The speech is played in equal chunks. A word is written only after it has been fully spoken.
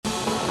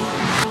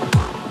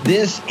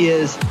This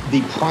is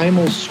the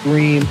primal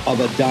scream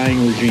of a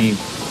dying regime.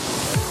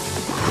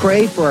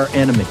 Pray for our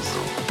enemies,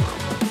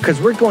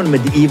 because we're going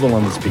medieval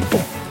on these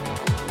people.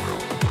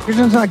 You're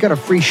just not got a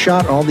free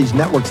shot on all these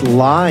networks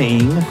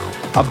lying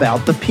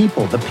about the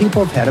people. The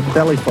people have had a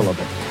belly full of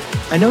it.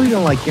 I know you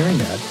don't like hearing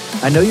that.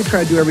 I know you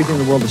try to do everything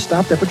in the world to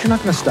stop that, but you're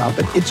not going to stop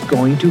it. It's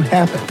going to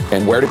happen.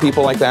 And where do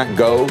people like that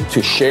go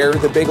to share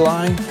the big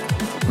lie?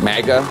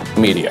 MAGA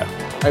media.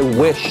 I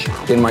wish,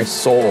 in my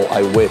soul,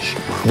 I wish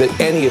that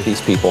any of these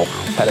people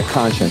had a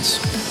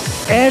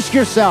conscience. Ask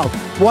yourself,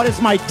 what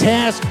is my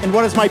task and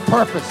what is my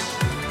purpose?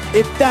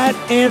 If that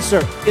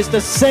answer is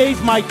to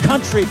save my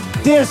country,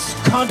 this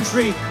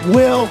country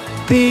will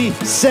be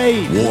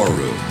saved. War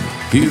Room.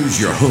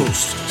 Here's your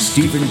host,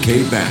 Stephen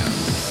K. Bannon.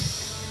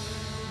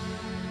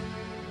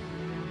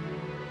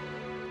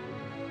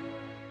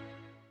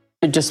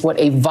 Just what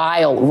a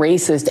vile,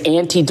 racist,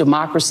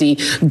 anti-democracy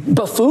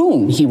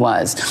buffoon he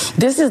was.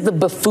 This is the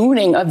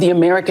buffooning of the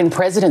American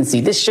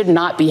presidency. This should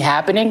not be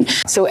happening.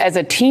 So as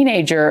a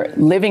teenager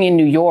living in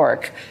New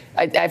York,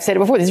 I've said it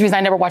before, this is the reason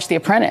I never watched The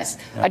Apprentice.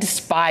 Yeah. I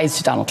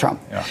despised Donald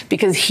Trump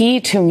because he,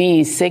 to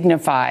me,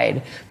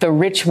 signified the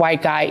rich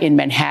white guy in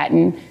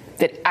Manhattan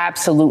that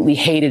absolutely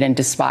hated and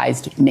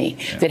despised me,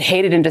 that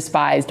hated and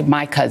despised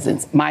my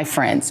cousins, my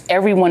friends,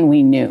 everyone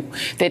we knew,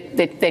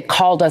 that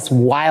called us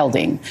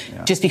wilding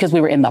just because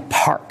we were in the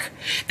park,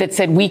 that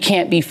said we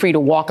can't be free to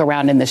walk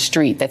around in the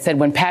street, that said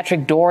when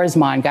Patrick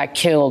Dorismond got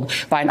killed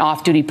by an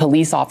off-duty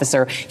police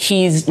officer,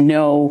 he's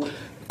no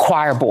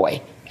choir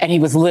boy. And he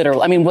was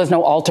was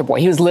no altar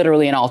boy. He was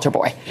literally an altar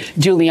boy.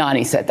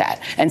 Giuliani said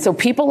that. And so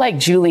people like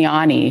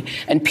Giuliani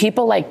and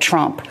people like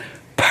Trump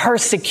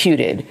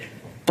persecuted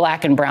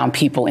Black and brown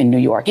people in New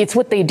York. It's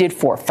what they did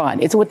for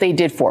fun. It's what they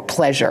did for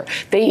pleasure.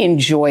 They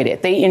enjoyed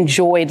it. They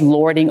enjoyed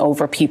lording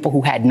over people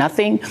who had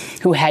nothing,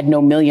 who had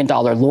no $1 million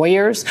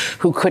lawyers,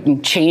 who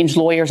couldn't change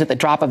lawyers at the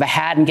drop of a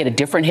hat and get a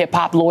different hip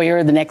hop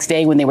lawyer the next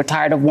day when they were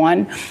tired of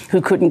one, who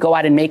couldn't go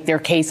out and make their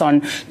case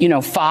on,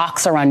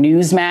 Fox or on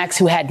Newsmax,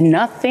 who had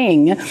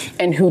nothing,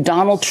 and who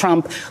Donald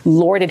Trump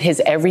lorded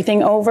his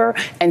everything over,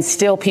 and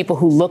still people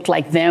who looked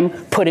like them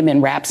put him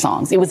in rap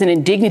songs. It was an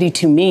indignity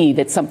to me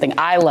that something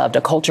I loved,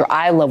 a culture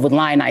I loved, would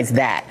lionize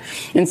that.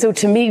 And so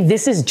to me,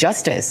 this is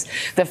justice.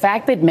 The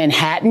fact that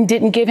Manhattan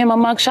didn't give him a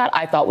mugshot,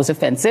 I thought was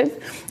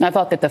offensive. I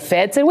thought that the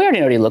Fed said, we already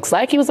know what he looks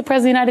like. He was the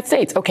president of the United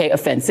States. Okay,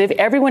 offensive.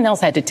 Everyone else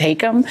had to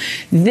take him.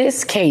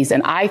 This case,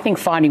 and I think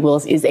Fani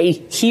Willis is a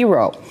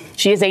hero.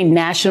 She is a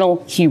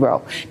national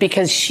hero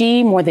because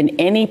she, more than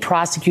any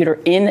prosecutor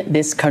in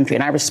this country,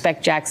 and I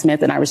respect Jack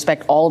Smith and I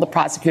respect all the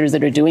prosecutors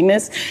that are doing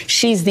this,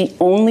 she's the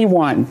only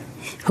one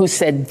who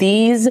said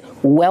these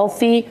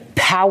wealthy,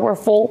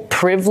 powerful,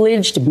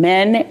 privileged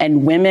men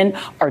and women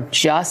are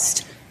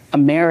just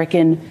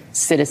American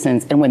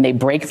citizens. And when they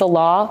break the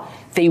law,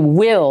 they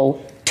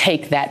will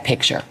take that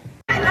picture.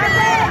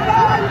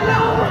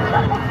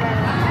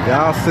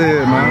 Y'all see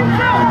it, man.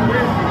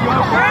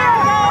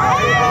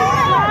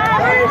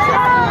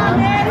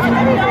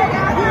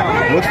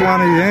 Which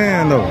one are you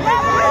in, though?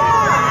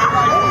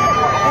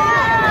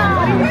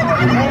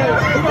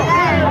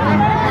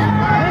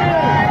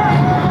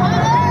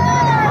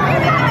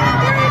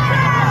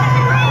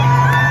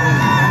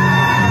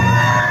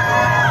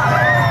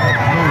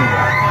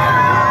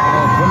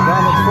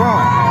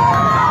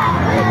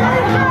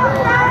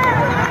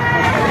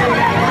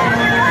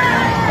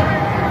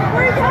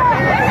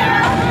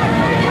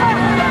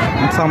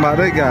 Talking about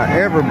they got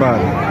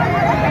everybody.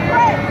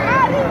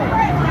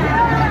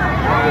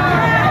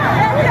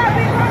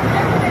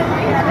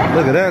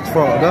 Look at that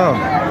fucked up.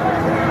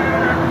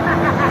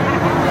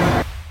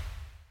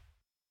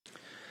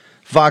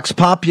 Vox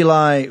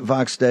Populi,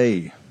 Vox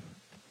Dei.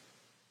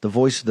 The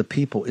voice of the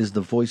people is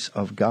the voice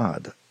of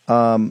God.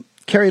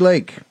 Carrie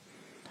Lake,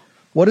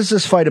 what is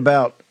this fight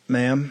about,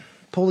 ma'am?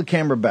 Pull the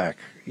camera back.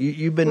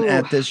 You've been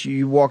at this.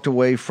 You walked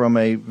away from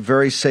a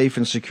very safe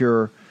and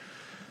secure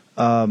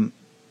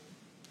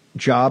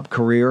job,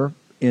 career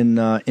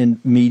in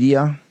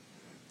media.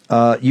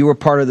 You were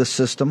part of the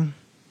system.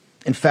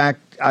 In fact,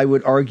 I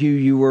would argue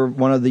you were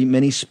one of the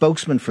many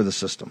spokesmen for the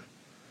system.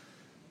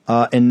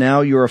 And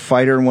now you're a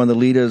fighter and one of the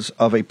leaders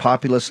of a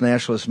populist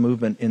nationalist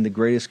movement in the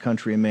greatest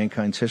country in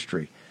mankind's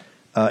history.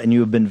 And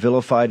you have been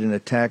vilified and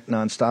attacked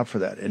nonstop for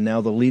that. And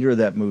now the leader of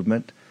that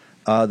movement,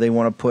 they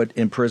want to put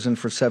in prison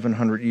for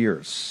 700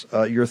 years.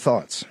 Your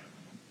thoughts?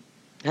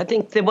 I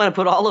think they want to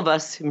put all of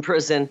us in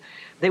prison.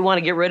 They want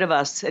to get rid of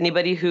us,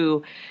 anybody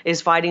who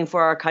is fighting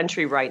for our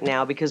country right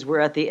now, because we're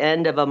at the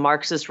end of a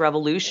Marxist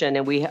revolution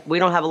and we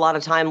don't have a lot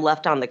of time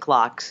left on the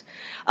clocks.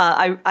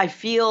 I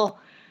feel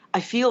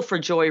for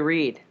Joy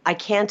Reid. I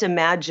can't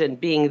imagine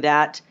being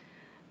that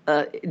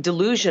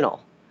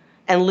delusional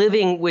and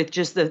living with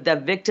just the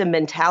victim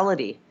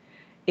mentality.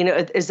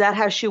 Is that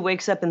how she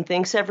wakes up and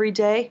thinks every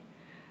day?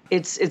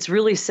 It's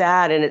really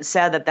sad, and it's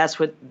sad that that's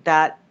what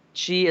that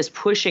She is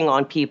pushing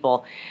on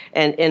people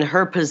and in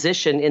her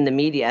position in the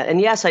media. And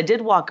yes, I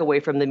did walk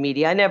away from the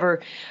media. I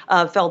never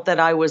felt that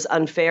I was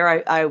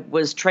unfair. I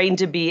was trained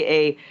to be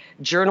a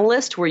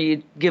journalist where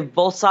you give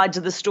both sides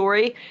of the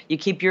story. You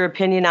keep your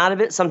opinion out of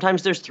it.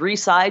 Sometimes there's three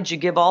sides. You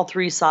give all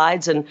three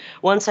sides. And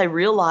once I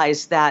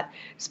realized that,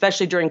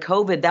 especially during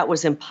COVID, that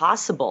was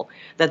impossible,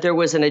 that there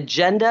was an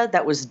agenda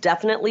that was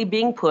definitely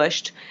being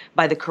pushed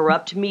by the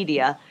corrupt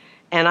media,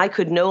 and I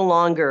could no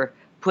longer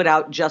put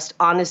out just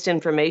honest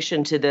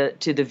information to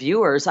the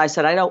viewers, I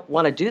said, I don't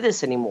want to do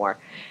this anymore.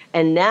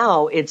 And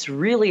now it's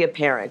really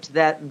apparent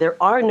that there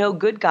are no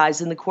good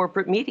guys in the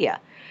corporate media.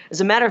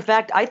 As a matter of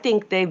fact, I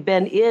think they've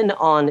been in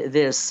on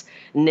this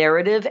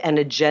narrative and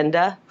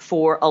agenda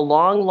for a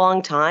long,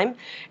 long time.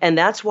 And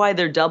that's why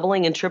they're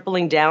doubling and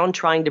tripling down,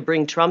 trying to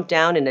bring Trump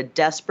down in a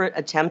desperate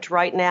attempt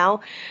right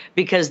now,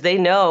 because they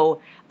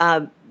know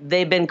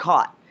they've been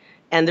caught.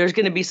 And there's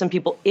going to be some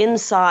people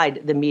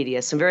inside the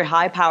media, some very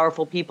high,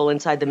 powerful people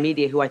inside the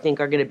media who I think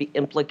are going to be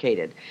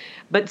implicated.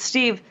 But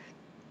Steve,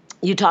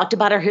 you talked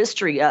about our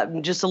history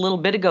just a little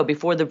bit ago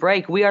before the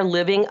break. We are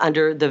living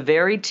under the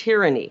very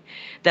tyranny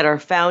that our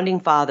founding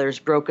fathers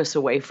broke us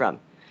away from.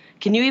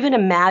 Can you even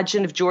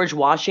imagine if George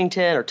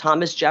Washington or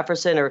Thomas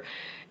Jefferson or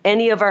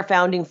any of our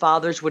founding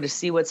fathers were to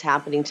see what's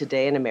happening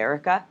today in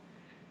America?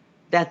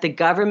 That the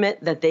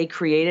government that they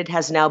created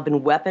has now been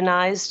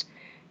weaponized,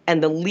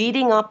 and the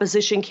leading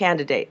opposition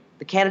candidate,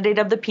 the candidate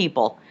of the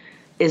people,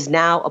 is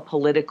now a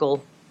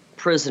political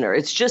prisoner.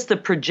 It's just the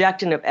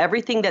projecting of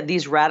everything that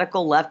these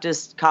radical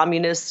leftist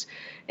communists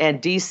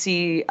and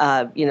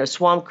DC,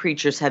 swamp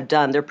creatures have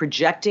done. They're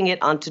projecting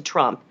it onto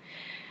Trump,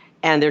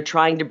 and they're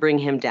trying to bring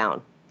him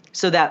down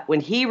so that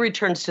when he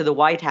returns to the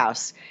White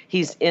House,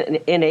 he's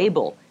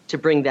unable to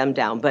bring them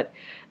down. But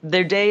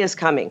their day is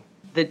coming.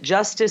 The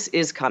justice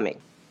is coming.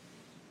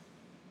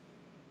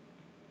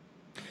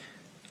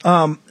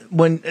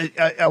 When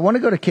I want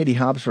to go to Katie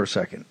Hobbs for a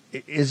second,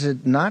 is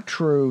it not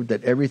true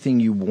that everything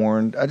you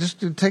warned? I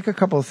just take a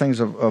couple of things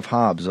of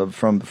Hobbs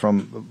from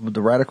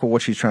the radical,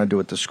 what she's trying to do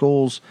with the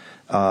schools,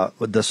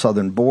 with the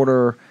southern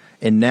border,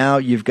 and now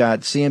you've got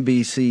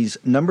CNBC's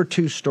number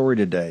 2 story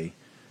today,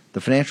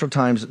 the Financial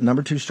Times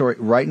number 2 story,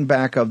 right in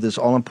back of this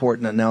all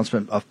important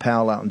announcement of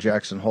Powell out in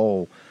Jackson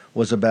Hole,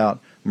 was about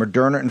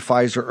Moderna and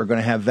Pfizer are going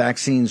to have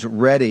vaccines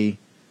ready.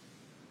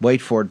 Wait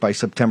for it, by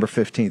September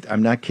 15th.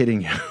 I'm not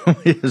kidding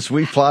you. As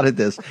we plotted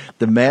this,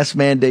 the mask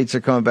mandates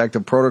are coming back, the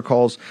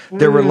protocols,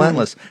 they're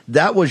relentless.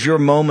 That was your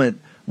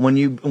moment when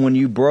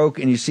you broke,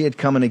 and you see it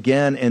coming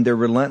again, and they're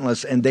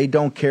relentless, and they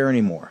don't care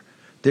anymore.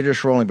 They're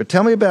just rolling. But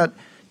tell me about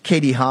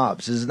Katie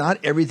Hobbs. Is not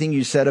everything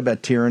you said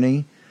about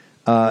tyranny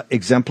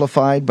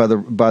exemplified by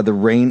the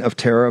reign of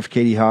terror of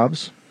Katie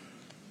Hobbs?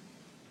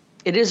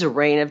 It is a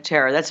reign of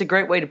terror. That's a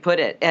great way to put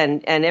it.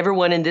 And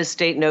everyone in this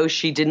state knows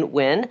she didn't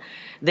win.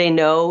 They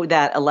know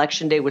that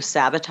Election Day was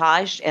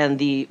sabotaged and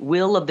the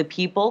will of the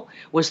people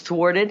was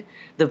thwarted.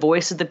 The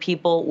voice of the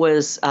people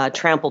was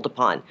trampled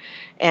upon.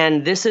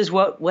 And this is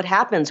what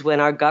happens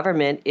when our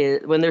government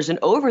when there's an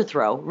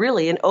overthrow,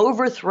 really an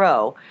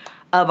overthrow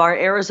of our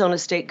Arizona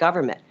state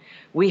government.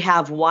 We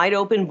have wide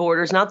open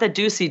borders. Not that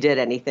Ducey did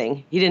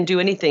anything. He didn't do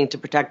anything to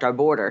protect our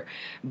border.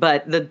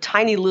 But the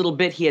tiny little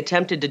bit he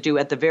attempted to do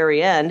at the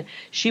very end,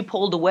 she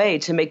pulled away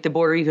to make the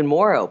border even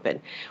more open.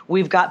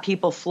 We've got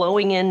people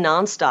flowing in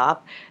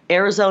nonstop.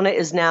 Arizona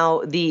is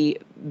now the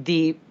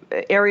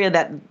area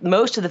that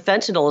most of the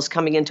fentanyl is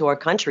coming into our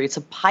country. It's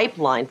a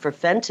pipeline for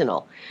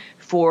fentanyl,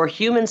 for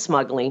human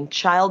smuggling,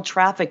 child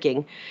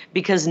trafficking,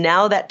 because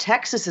now that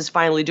Texas is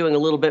finally doing a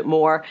little bit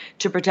more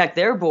to protect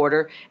their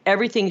border,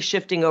 everything's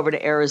shifting over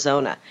to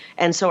Arizona.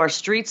 And so our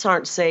streets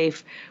aren't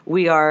safe.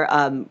 We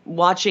are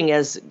watching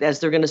as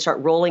they're going to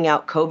start rolling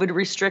out COVID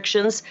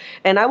restrictions.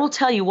 And I will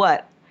tell you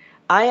what,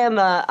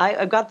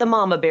 I've got the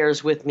mama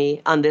bears with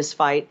me on this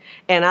fight.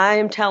 And I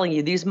am telling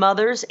you, these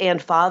mothers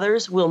and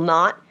fathers will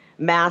not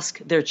mask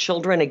their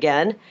children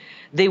again.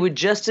 They would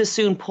just as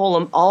soon pull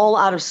them all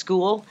out of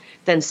school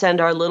than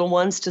send our little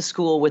ones to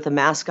school with a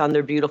mask on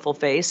their beautiful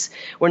face.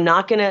 We're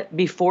not going to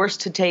be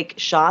forced to take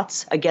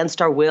shots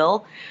against our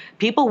will.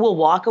 People will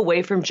walk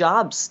away from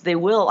jobs. They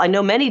will. I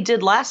know many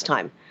did last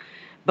time,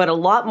 but a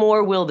lot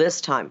more will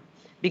this time,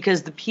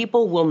 because the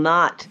people will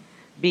not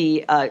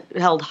be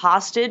held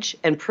hostage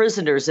and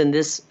prisoners in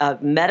this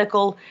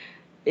medical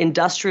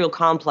industrial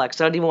complex.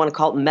 I don't even want to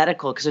call it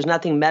medical, because there's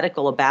nothing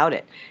medical about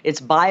it.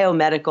 It's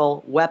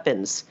biomedical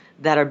weapons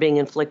that are being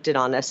inflicted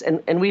on us.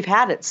 And we've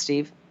had it,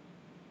 Steve.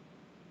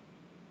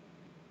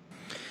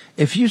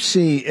 If you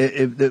see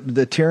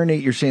the tyranny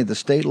you're seeing at the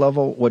state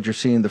level, what you're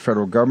seeing the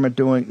federal government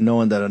doing,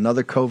 knowing that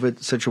another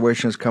COVID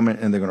situation is coming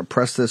and they're going to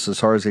press this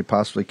as hard as they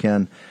possibly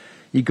can,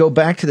 you go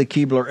back to the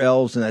Keebler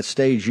Elves and that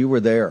stage, you were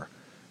there,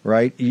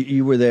 right?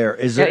 You were there.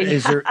 Is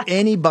there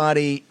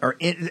anybody, or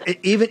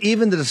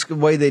even the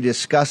way they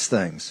discuss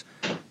things,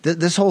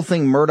 this whole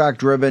thing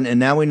Murdoch-driven, and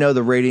now we know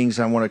the ratings.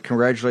 I want to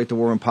congratulate the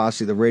War Room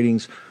Posse. The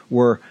ratings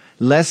were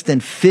less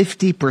than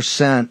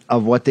 50%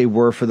 of what they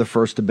were for the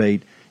first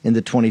debate. in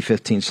the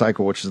 2015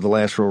 cycle, which is the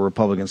last real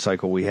Republican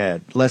cycle we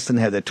had. Less than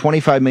had that.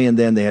 25 million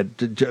then. They had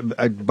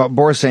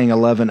Boris saying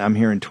 11. I'm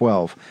hearing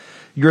 12.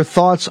 Your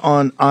thoughts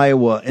on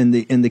Iowa in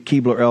the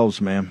Keebler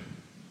Elves, ma'am?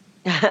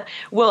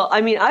 Well,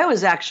 I mean, I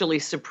was actually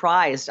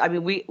surprised. I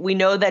mean, we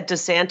know that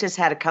DeSantis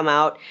had to come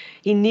out.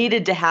 He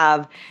needed to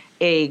have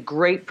a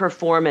great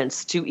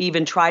performance to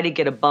even try to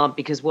get a bump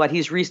because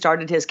he's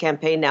restarted his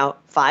campaign now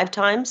 5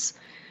 times.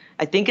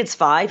 I think it's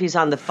 5. He's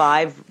on the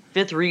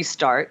 5th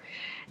restart.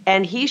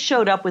 And he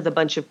showed up with a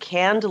bunch of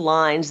canned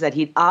lines that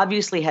he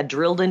obviously had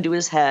drilled into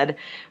his head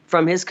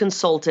from his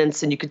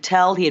consultants, and you could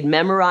tell he had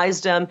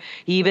memorized them.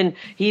 He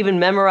even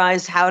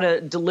memorized how to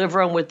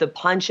deliver them with the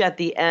punch at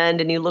the end,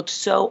 and he looked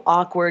so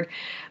awkward.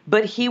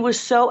 But he was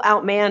so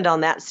outmanned on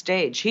that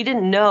stage. He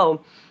didn't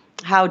know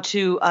how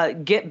to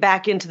get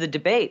back into the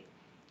debate.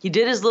 He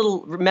did his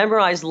little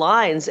memorized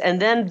lines,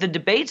 and then the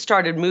debate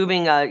started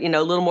moving, a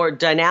little more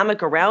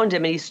dynamic around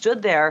him, and he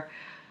stood there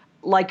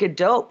like a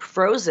dope,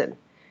 frozen.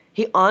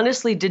 He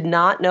honestly did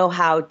not know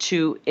how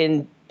to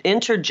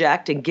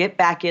interject and get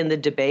back in the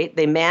debate.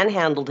 They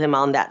manhandled him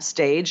on that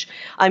stage.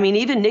 I mean,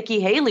 even Nikki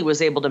Haley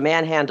was able to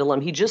manhandle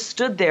him. He just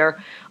stood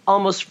there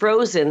almost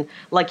frozen,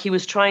 like he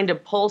was trying to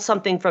pull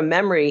something from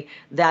memory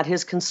that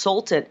his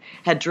consultant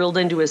had drilled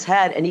into his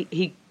head, and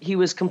he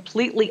was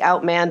completely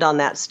outmanned on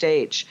that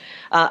stage.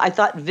 I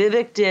thought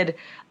Vivek did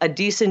a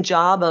decent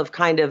job of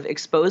kind of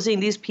exposing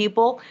these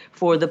people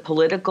for the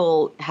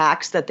political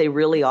hacks that they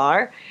really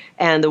are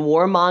and the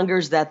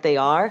warmongers that they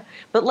are.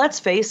 But let's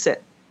face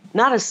it,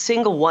 not a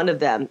single one of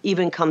them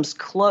even comes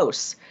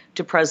close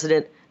to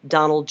President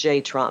Donald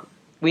J. Trump.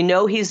 We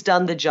know he's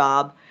done the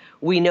job.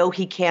 We know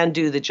he can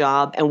do the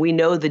job, and we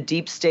know the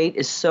deep state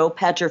is so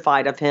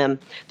petrified of him,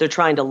 they're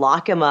trying to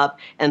lock him up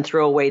and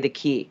throw away the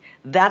key.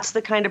 That's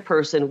the kind of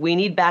person we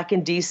need back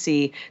in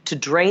D.C. to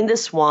drain the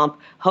swamp,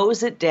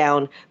 hose it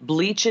down,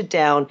 bleach it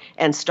down,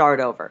 and start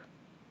over.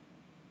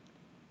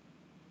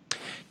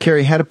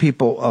 Carrie, how do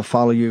people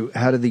follow you?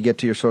 How do they get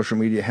to your social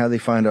media? How do they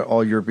find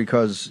out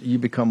because you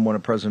become one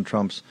of President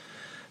Trump's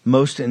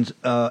most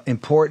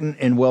important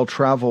and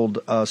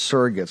well-traveled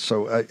surrogates.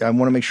 So I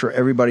want to make sure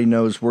everybody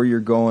knows where you're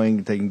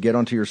going. They can get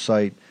onto your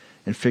site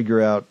and figure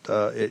out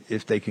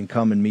if they can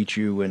come and meet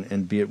you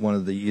and be at one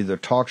of the either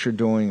talks you're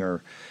doing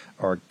or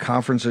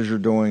conferences you're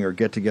doing or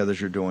get-togethers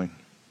you're doing.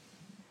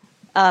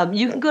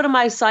 You can go to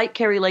my site,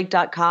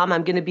 carrielake.com.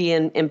 I'm going to be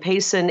in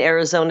Payson,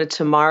 Arizona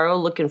tomorrow.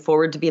 Looking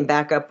forward to being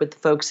back up with the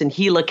folks in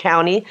Gila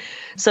County,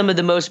 some of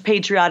the most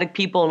patriotic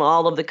people in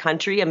all of the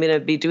country. I'm going to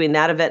be doing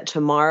that event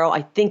tomorrow.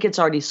 I think it's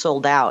already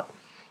sold out.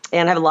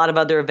 And I have a lot of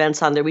other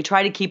events on there. We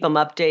try to keep them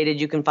updated.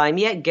 You can find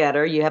me at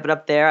Getter. You have it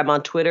up there. I'm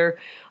on Twitter.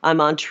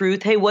 I'm on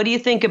Truth. Hey, what do you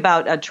think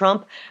about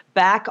Trump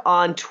back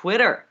on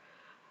Twitter?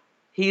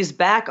 He's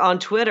back on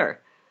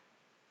Twitter.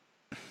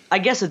 I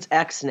guess it's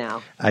X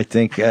now. I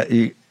think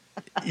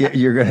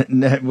you're going to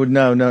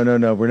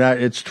no. We're not.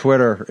 It's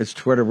Twitter.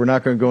 We're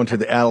not going to go into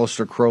the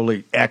Aleister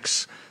Crowley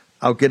X.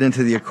 I'll get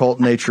into the occult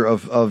nature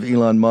of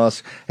Elon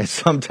Musk at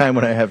some time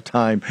when I have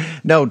time.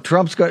 No,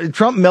 Trump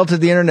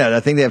melted the internet. I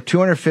think they have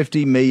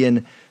 250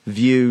 million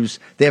views.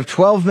 They have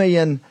 12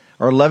 million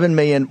or 11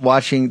 million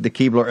watching the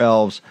Keebler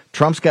Elves.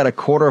 Trump's got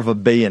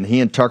 250 million. He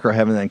and Tucker are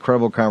having that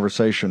incredible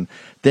conversation.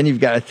 Then you've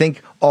got, I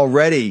think,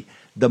 already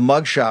the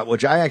mugshot,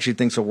 which I actually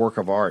think is a work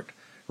of art.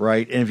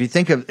 Right. And if you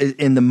think of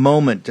in the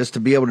moment, just to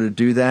be able to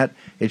do that,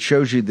 it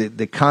shows you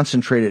the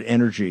concentrated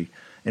energy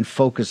and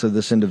focus of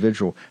this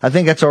individual. I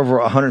think that's over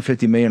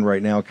 150 million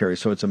right now, Carrie.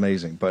 So it's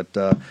amazing. But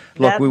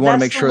look, we want to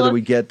make sure that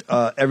we get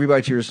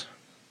everybody to yours.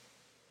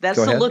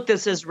 That's the look that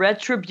says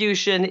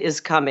retribution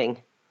is coming.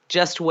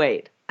 Just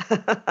wait.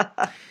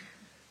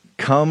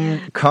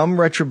 Come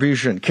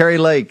retribution. Carrie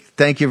Lake,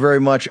 thank you very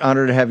much.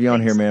 Honored to have you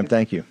on here, ma'am.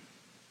 Thank you.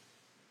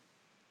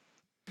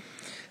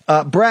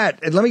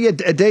 Brad, let me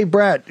get Dave.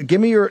 Brad,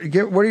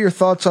 what are your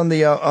thoughts on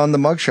the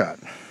mugshot?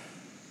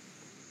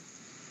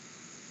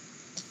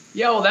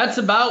 Yeah, well, that's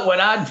about what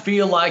I'd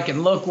feel like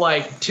and look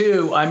like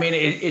too. I mean,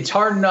 it's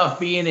hard enough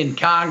being in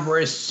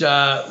Congress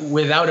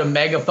without a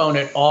megaphone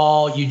at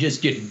all. You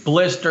just get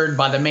blistered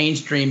by the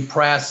mainstream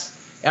press.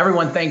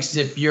 Everyone thinks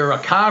if you're a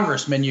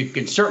congressman, you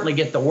can certainly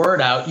get the word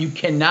out. You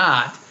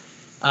cannot.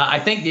 I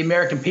think the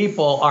American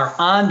people are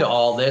onto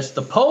all this.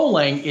 The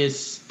polling is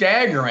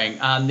staggering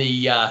on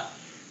the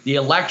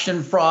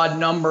election fraud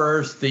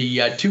numbers,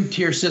 the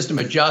two-tier system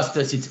of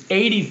justice. It's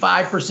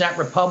 85%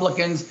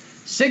 Republicans,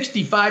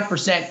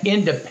 65%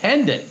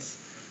 independents,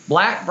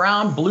 black,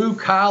 brown,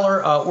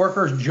 blue-collar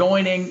workers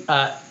joining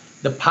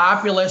the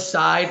populist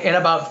side, and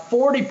about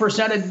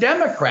 40% of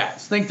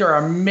Democrats think there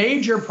are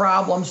major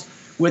problems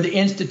with the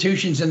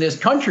institutions in this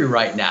country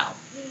right now.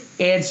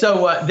 And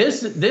so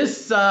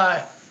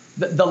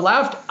the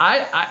left,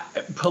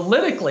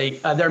 politically,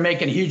 they're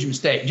making a huge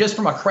mistake, just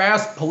from a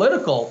crass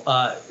political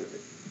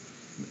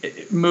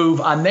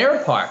move on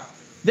their part.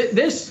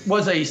 This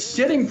was a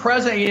sitting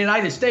president of the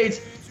United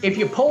States. If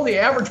you pull the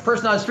average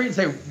person on the street and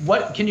say,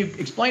 "What can you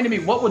explain to me?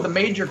 What was the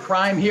major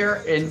crime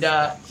here?" And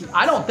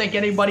I don't think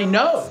anybody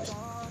knows.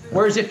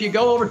 Whereas if you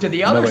go over to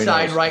the other Nobody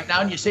side knows. right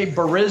now and you say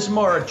Burisma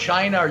or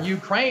China or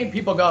Ukraine,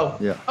 people go,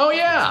 oh,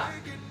 yeah.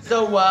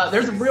 So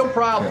there's a real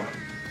problem.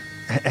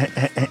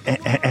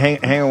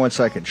 Hang on one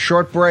second.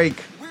 Short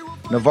break.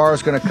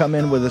 Navarro's going to come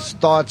in with his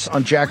thoughts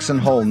on Jackson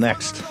Hole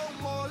next.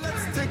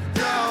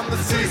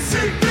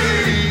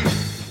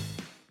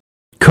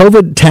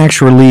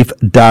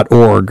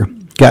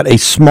 COVIDtaxrelief.org got a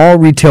small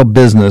retail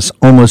business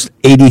almost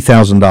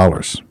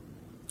 $80,000.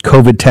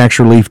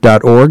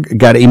 COVIDtaxrelief.org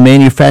got a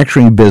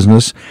manufacturing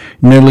business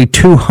nearly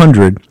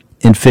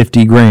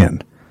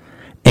 $250,000.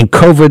 And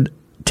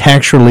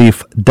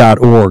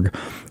COVIDtaxrelief.org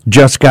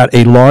just got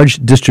a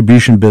large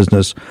distribution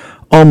business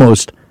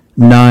almost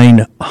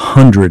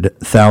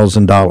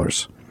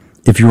 $900,000.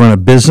 If you run a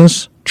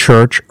business,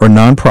 church, or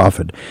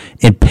nonprofit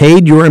and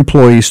paid your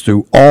employees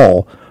through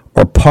all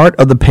or part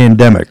of the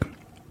pandemic,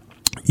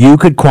 you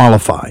could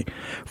qualify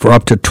for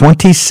up to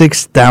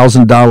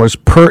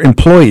 $26,000 per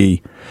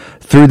employee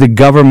through the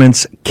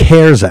government's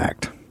CARES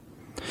Act.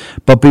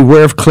 But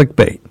beware of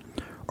clickbait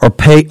or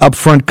pay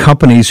upfront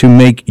companies who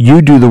make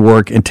you do the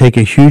work and take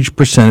a huge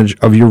percentage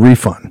of your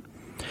refund.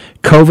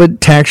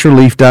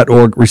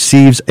 COVIDtaxrelief.org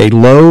receives a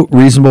low,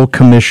 reasonable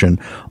commission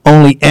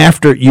only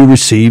after you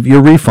receive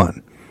your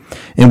refund.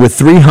 And with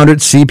 300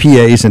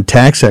 CPAs and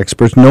tax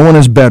experts, no one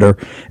is better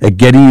at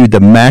getting you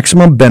the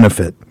maximum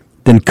benefit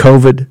than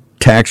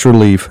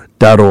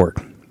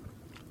COVIDtaxrelief.org.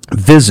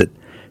 Visit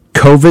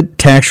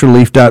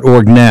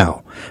COVIDtaxrelief.org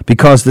now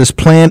because this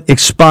plan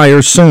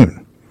expires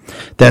soon.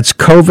 That's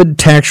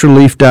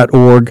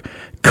COVIDtaxrelief.org,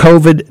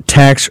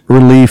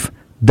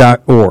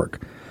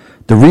 COVIDtaxrelief.org.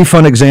 The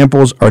refund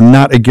examples are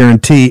not a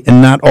guarantee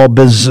and not all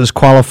businesses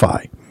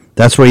qualify.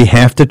 That's why you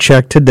have to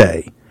check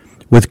today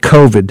with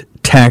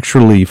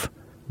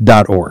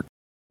COVIDtaxrelief.org.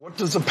 What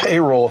does the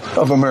payroll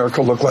of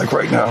America look like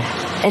right now?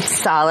 It's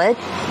solid,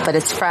 but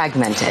it's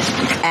fragmented.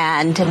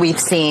 And we've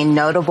seen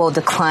notable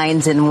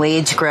declines in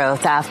wage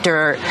growth.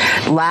 After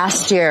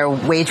last year,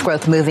 wage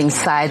growth moving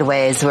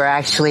sideways, we're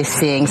actually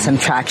seeing some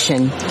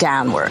traction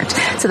downward.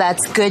 So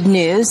that's good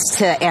news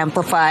to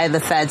amplify the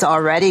Fed's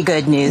already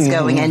good news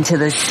going into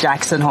this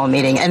Jackson Hole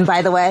meeting. And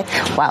by the way,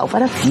 wow,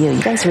 what a view.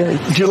 You guys really...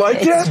 Do you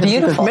like that? It's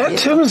beautiful. Matt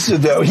Timmons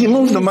did that. He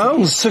moved the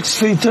mountains 6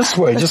 feet this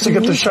way just to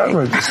get the shot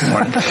right this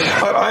morning.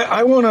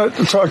 I want to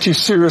talk to you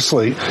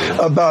seriously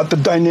about the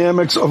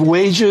dynamics of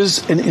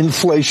wages and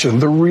inflation,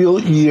 the real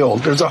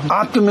yield. There's an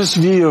optimist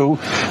view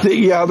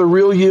that, the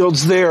real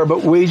yield's there,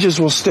 but wages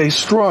will stay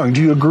strong.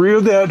 Do you agree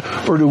with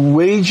that? Or do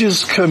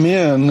wages come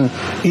in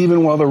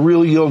even while the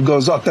real yield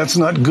goes up? That's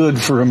not good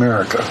for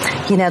America.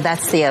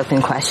 That's the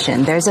open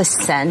question. There's a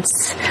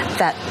sense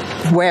that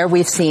where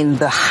we've seen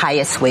the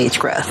highest wage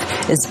growth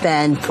has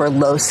been for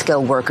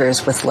low-skilled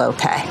workers with low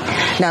pay.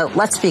 Now,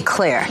 let's be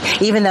clear.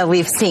 Even though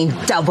we've seen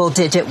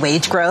double-digit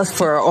wage growth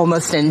for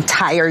almost an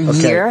entire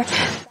year.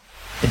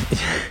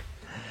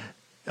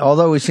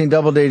 Although we've seen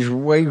double-digit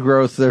wage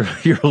growth,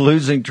 you're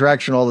losing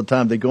traction all the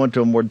time. They go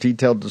into a more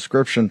detailed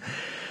description.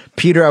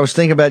 Peter, I was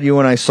thinking about you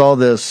when I saw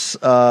this.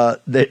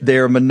 They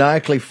are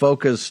maniacally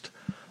focused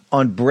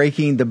on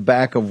breaking the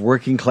back of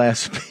working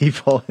class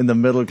people in the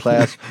middle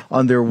class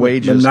on their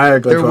wages.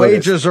 Their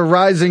wages are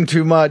rising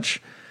too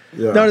much.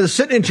 Yeah. No, they're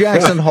sitting in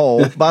Jackson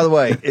Hole. By the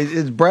way,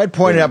 as Brad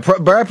pointed out,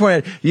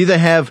 you either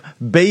have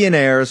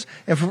billionaires,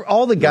 and for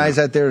all the guys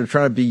out there that are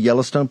trying to be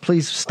Yellowstone,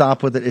 please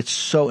stop with it. It's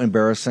so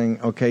embarrassing.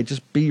 Okay,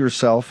 just be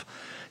yourself.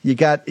 You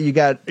got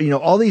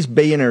all these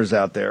billionaires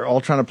out there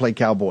all trying to play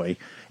cowboy,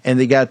 and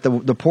they got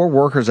the poor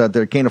workers out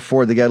there can't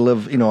afford. They got to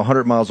live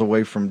 100 miles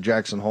away from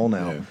Jackson Hole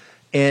now. Yeah.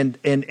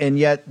 And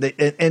yet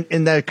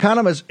the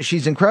economist,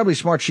 she's incredibly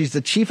smart. She's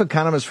the chief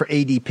economist for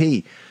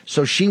ADP.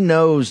 So she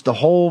knows the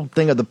whole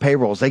thing of the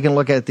payrolls. They can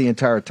look at it the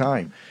entire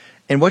time.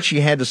 And what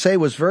she had to say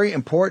was very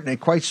important and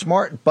quite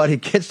smart, but it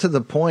gets to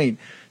the point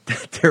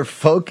that their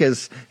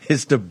focus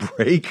is to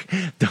break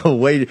the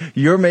way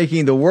you're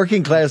making the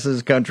working class of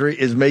this country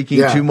is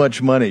making too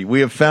much money. We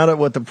have found out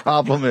what the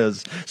problem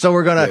is. So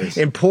we're going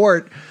to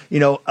import,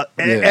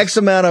 X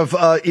amount of,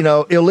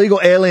 illegal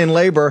alien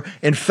labor.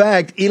 In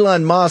fact,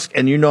 Elon Musk,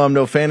 and I'm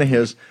no fan of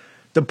his,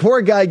 the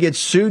poor guy gets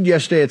sued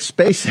yesterday at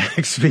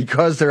SpaceX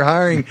because they're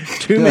hiring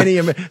too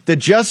many. The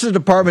Justice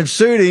Department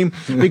sued him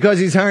because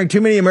he's hiring too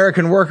many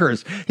American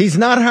workers. He's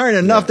not hiring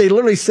enough. They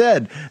literally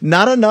said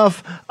not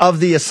enough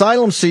of the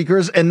asylum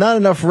seekers and not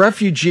enough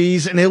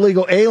refugees and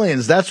illegal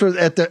aliens. That's what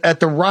at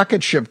the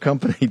rocket ship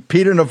company.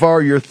 Peter Navarro,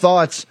 your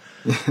thoughts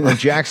on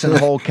Jackson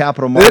Hole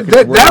capital markets?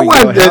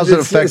 How's it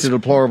affect the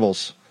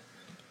deplorables?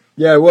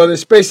 Yeah, well, the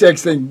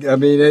SpaceX thing,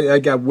 I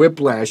got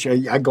whiplash.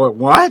 I go,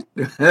 what?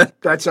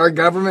 That's our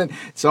government?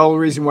 It's all the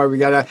reason why we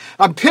got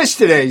I'm pissed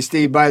today,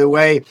 Steve, by the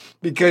way,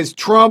 because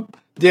Trump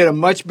did a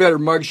much better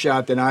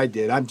mugshot than I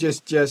did. I'm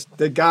just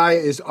the guy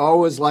is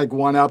always like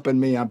one-upping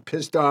me. I'm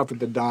pissed off with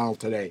the Donald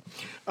today.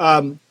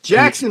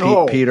 Jackson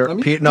Hole. Peter,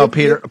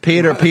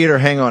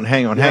 hang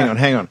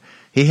on.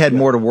 He had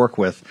more to work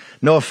with.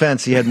 No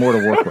offense, he had more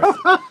to work with.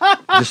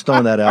 Just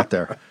throwing that out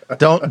there.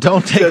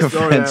 Don't take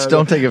offense.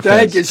 Don't take offense.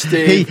 Thank you,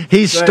 Steve.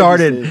 He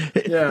started.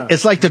 Yeah.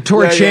 It's like the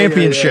Tour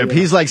Championship. Yeah.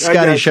 He's like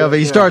Scotty Scheffler.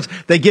 He starts.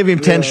 They give him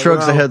 10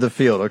 strokes ahead of the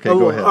field. Okay,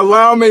 go ahead.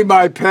 Allow me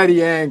my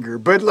petty anger,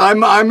 but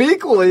I'm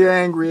equally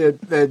angry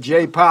at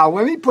Jay Powell.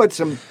 Let me put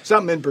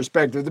something in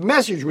perspective. The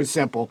message was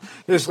simple.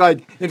 It's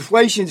like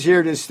inflation's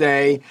here to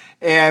stay,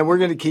 and we're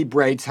going to keep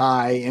rates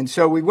high. And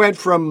so we went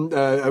from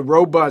a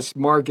robust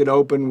market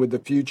open with the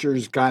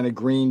futures kind of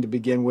green to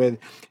begin with,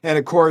 and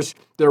of course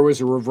there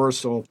was a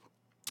reversal.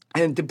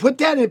 And to put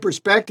that in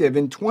perspective,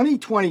 in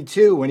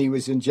 2022, when he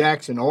was in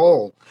Jackson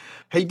Hole,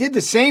 he did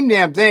the same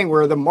damn thing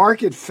where the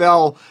market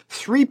fell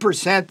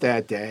 3%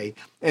 that day,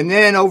 and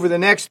then over the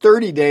next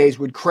 30 days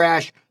would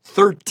crash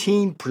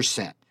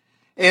 13%.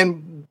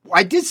 And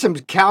I did some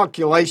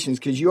calculations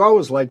because you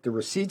always like the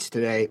receipts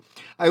today.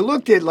 I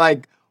looked at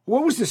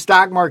what was the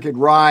stock market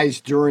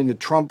rise during the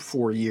Trump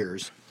 4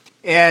 years?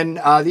 And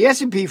the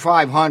S&P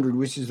 500,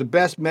 which is the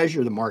best measure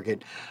of the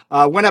market,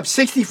 went up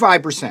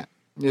 65%.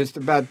 It's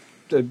about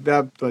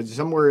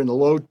somewhere in the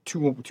low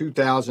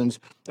 2000s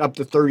up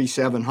to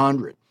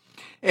 3,700.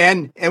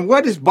 And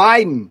what has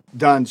Biden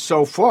done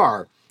so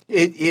far?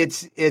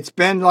 It's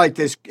been like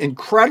this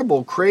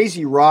incredible,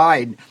 crazy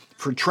ride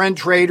for trend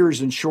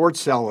traders and short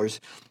sellers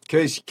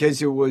because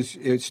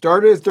it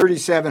started at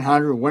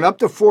 3,700, went up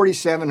to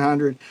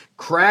 4,700,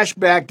 crashed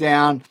back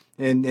down,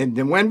 and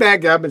then went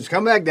back up, and it's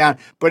come back down.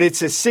 But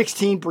it's a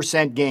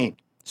 16% gain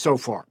so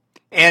far.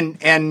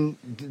 And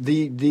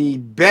the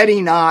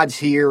betting odds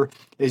here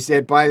is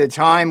that by the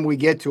time we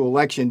get to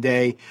Election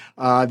Day,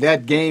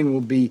 that gain will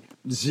be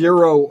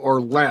 0 or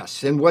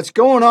less. And what's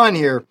going on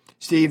here,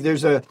 Steve?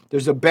 There's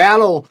a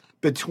battle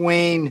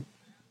between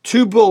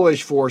two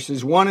bullish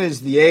forces. One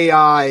is the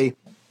AI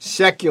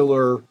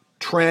secular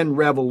trend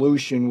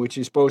revolution, which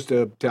is supposed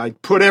to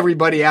put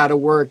everybody out of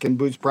work and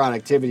boost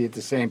productivity at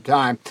the same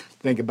time.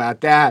 Think about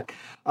that.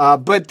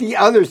 But the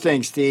other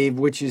thing, Steve,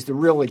 which is the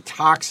really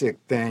toxic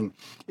thing,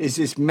 is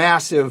this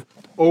massive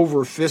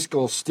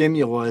over-fiscal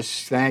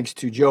stimulus, thanks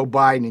to Joe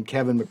Biden and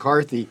Kevin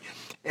McCarthy,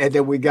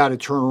 that we got to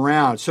turn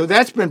around. So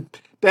that's been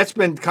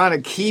kind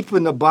of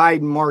keeping the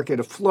Biden market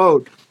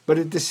afloat. But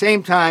at the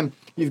same time,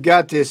 you've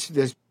got this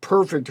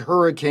perfect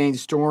hurricane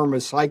storm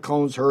of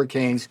cyclones,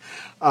 hurricanes,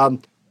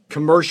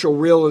 commercial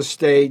real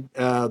estate,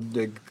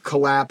 the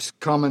collapse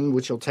coming,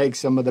 which will take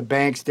some of the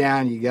banks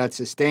down. You got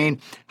sustained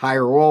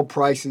higher oil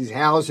prices,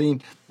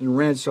 housing and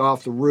rents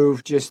off the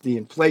roof, just the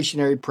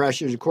inflationary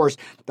pressures, of course,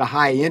 the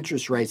high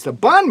interest rates. The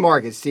bond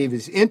market, Steve,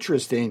 is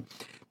interesting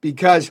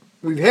because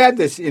we've had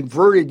this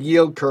inverted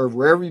yield curve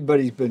where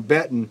everybody's been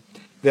betting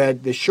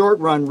that the short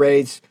run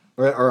rates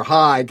are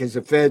high because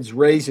the Fed's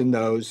raising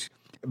those,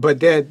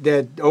 but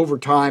that over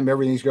time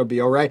everything's going to be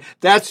all right.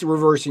 That's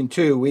reversing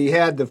too. We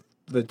had the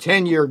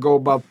 10-year go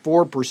above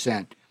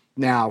 4%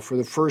 now for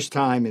the first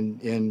time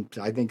in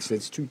I think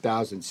since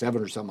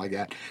 2007 or something like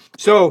that.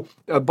 So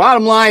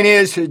bottom line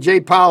is Jay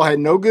Powell had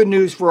no good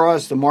news for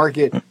us. The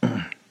market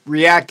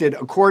reacted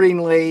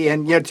accordingly.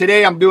 And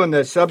today I'm doing the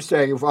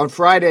Substack. On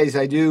Fridays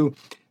I do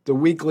the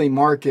weekly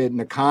market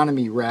and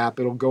economy wrap.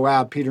 It'll go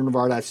out,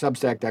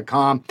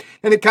 peternavarro.substack.com.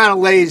 And it kind of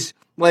lays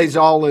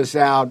all this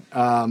out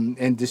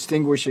and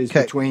distinguishes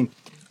between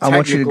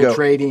technical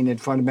trading and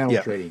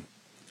fundamental trading.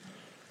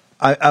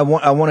 I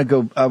want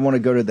to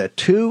go to that.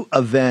 Two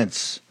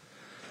events,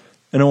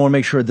 and I want to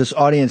make sure this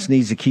audience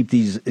needs to keep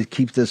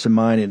this in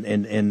mind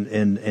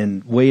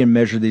and weigh and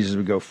measure these as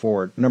we go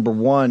forward. Number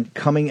one,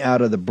 coming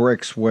out of the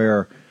BRICS,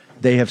 where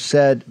they have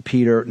said,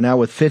 Peter, now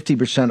with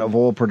 50% of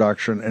oil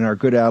production and our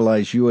good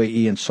allies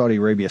UAE and Saudi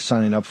Arabia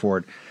signing up for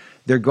it,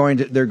 they're going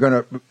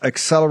to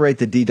accelerate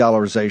the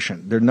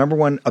de-dollarization. Their number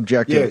one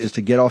objective is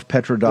to get off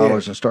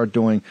petrodollars and start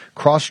doing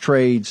cross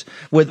trades.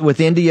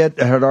 With India,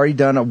 had already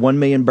done a 1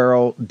 million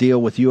barrel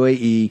deal with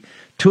UAE.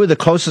 Two of the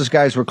closest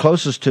guys we're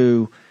closest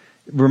to.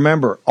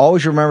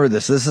 Always remember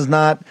this. This is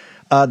not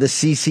the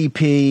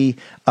CCP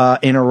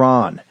in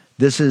Iran.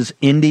 This is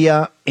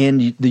India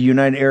and the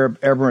United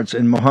Arab Emirates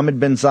and Mohammed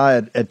bin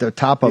Zayed at the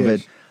top of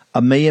it.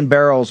 1 million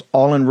barrels,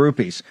 all in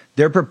rupees.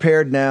 They're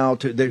prepared now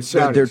to.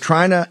 They're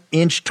trying to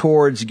inch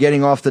towards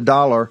getting off the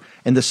dollar,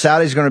 and the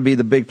Saudis are going to be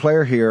the big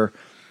player here,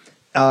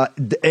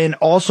 and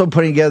also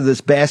putting together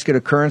this basket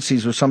of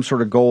currencies with some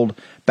sort of gold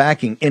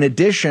backing. In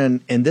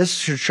addition, and this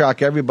should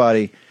shock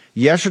everybody.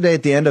 Yesterday,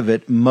 at the end of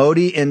it,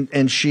 Modi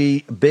and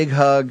Xi, big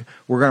hug.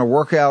 We're going to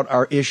work out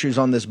our issues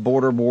on this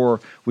border war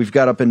we've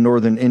got up in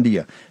northern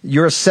India.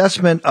 Your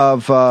assessment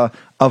of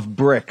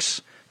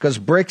BRICS. Because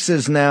BRICS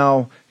is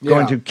now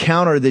going to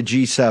counter the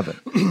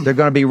G7. They're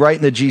going to be right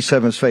in the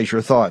G7's face.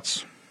 Your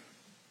thoughts?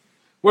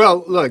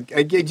 Well, look,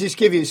 I just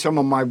give you some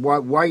of my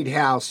White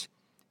House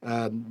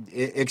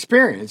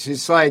experience.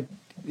 It's like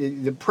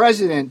the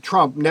President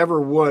Trump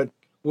never would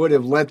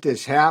have let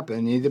this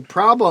happen. The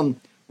problem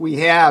we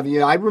have,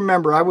 I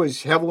remember I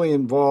was heavily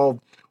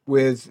involved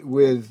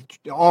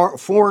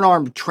foreign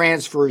armed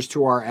transfers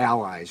to our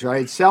allies,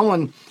 right?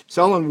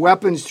 Selling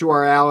weapons to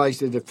our allies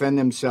to defend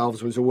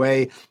themselves was a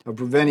way of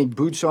preventing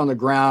boots on the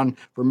ground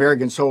for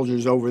American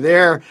soldiers over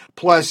there.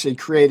 Plus, it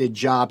created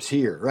jobs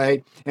here,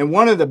 right? And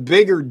one of the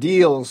bigger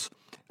deals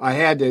I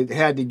had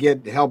to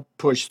get help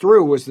push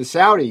through was the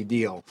Saudi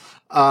deal.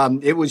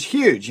 It was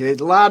huge. It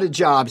had a lot of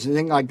jobs and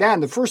things like that.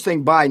 And the first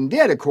thing Biden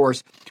did, of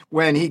course,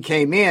 when he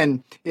came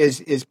in,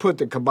 is put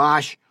the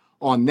kibosh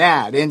on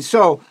that. And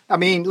so, I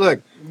mean,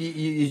 look,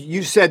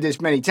 you've said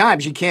this many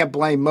times. You can't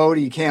blame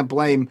Modi. You can't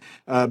blame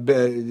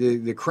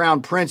the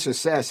Crown Prince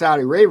of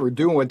Saudi Arabia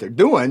doing what they're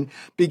doing,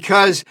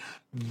 because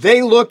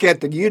they look at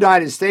the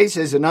United States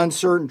as an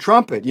uncertain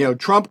trumpet. You know,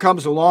 Trump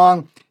comes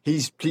along,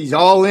 he's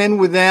all in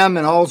with them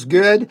and all's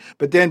good.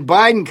 But then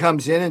Biden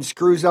comes in and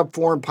screws up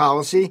foreign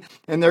policy,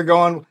 and they're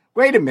going,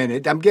 wait a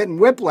minute, I'm getting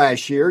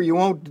whiplash here. You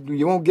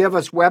won't give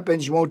us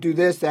weapons. You won't do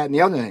this, that, and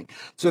the other thing.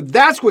 So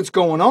that's what's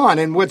going on.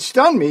 And what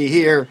stunned me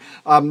here,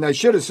 I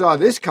should have saw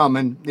this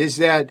coming, is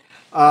that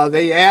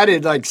they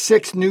added like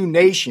 6 new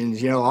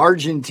nations. You know,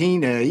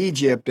 Argentina,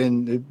 Egypt,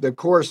 and of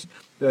course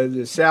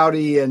the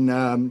Saudi and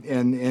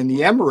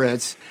the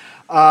Emirates.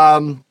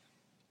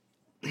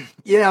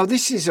 You know,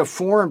 this is a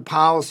foreign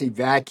policy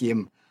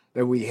vacuum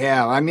that we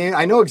have. I mean,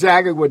 I know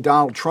exactly what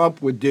Donald Trump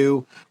would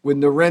do with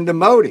Narendra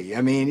Modi.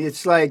 I mean,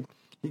 it's like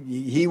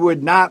he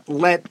would not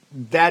let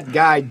that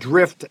guy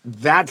drift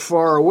that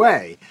far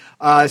away.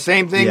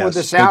 Same thing with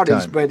the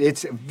Saudis, but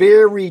it's a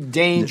very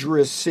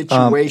dangerous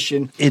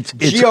situation. It's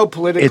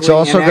geopolitically it's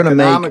also and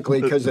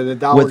economically because of the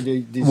dollar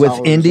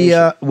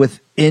with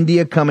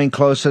India coming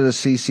closer to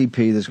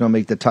CCP, that's going to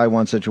make the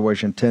Taiwan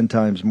situation 10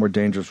 times more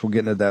dangerous. We'll get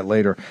into that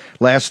later.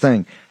 Last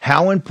thing,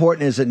 how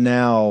important is it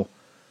now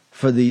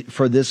for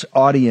this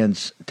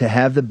audience to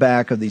have the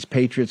back of these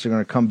patriots that are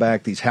going to come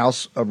back, these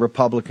House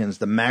Republicans,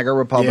 the MAGA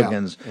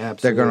Republicans,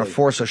 they're going to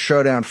force a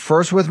showdown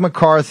first with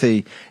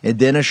McCarthy and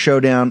then a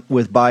showdown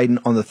with Biden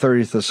on the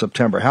 30th of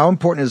September. How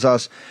important is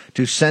us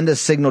to send a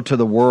signal to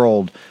the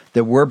world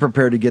that we're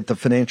prepared to get the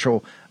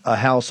financial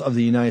house of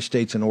the United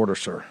States in order,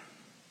 sir?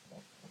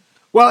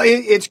 Well,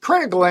 it's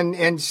critical,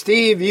 and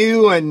Steve,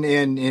 you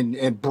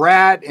and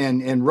Brat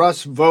and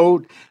Russ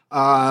Vogt,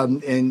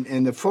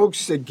 and the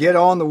folks that get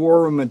on the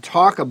war room and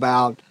talk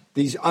about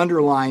these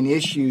underlying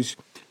issues,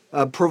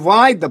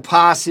 provide the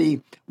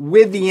posse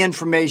with the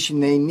information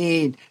they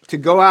need to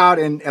go out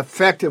and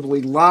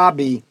effectively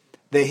lobby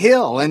the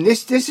Hill. And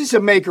this is a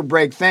make or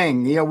break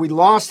thing. You know, we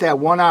lost that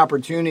one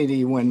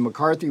opportunity when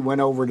McCarthy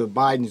went over to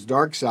Biden's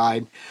dark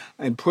side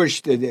and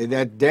pushed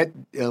that debt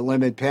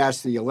limit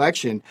past the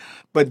election.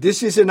 But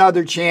this is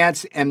another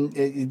chance, and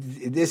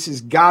this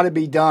has got to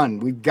be done.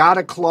 We've got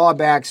to claw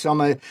back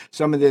some of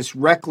this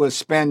reckless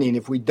spending.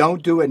 If we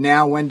don't do it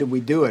now, when do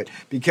we do it?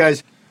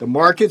 Because the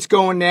market's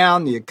going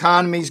down, the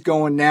economy's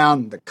going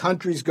down, the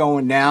country's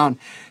going down,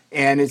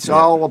 and it's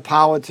all a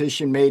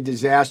politician-made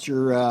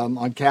disaster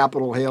on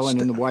Capitol Hill and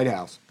in the White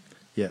House.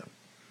 Yeah.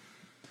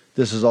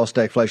 This is all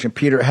stagflation.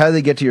 Peter, how do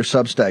they get to your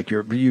Substack?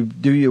 You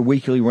do your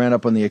weekly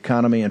rant-up on the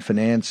economy and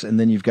finance, and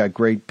then you've got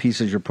great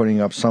pieces you're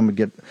putting up. Some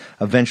get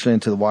eventually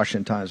into the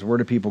Washington Times. Where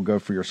do people go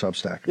for your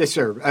Substack? Yes,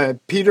 sir.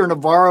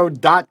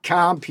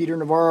 PeterNavarro.com,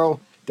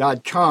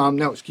 PeterNavarro.com.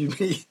 No, excuse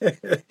me.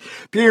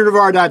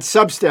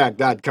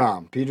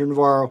 PeterNavarro.substack.com.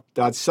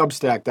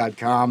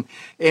 PeterNavarro.substack.com.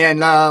 And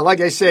like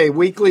I say,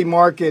 weekly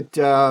market,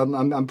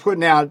 I'm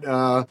putting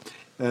out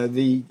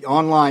the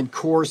online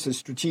course, the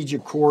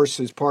strategic course,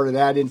 as part of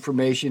that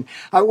information.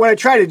 What I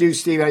try to do,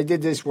 Steve, I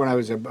did this when I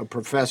was a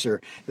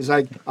professor, is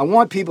I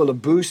want people to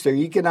boost their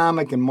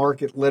economic and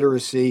market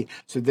literacy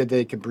so that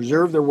they can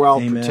preserve their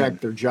wealth,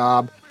 protect their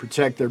job,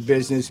 protect their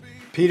business.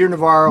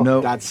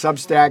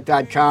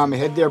 PeterNavarro.substack.com.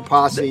 Head there,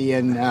 posse,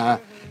 and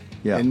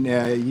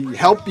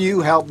help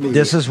you, help me.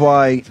 This is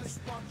why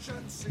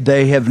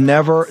they have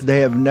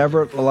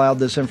never allowed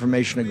this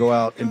information to go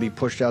out and be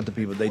pushed out to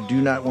people. They do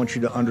not want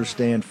you to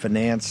understand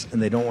finance,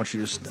 and they don't want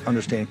you to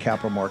understand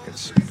capital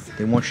markets.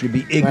 They want you to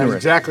be ignorant. That's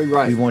exactly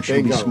right. We want you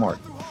to be smart.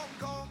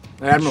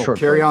 Admiral,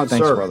 carry on,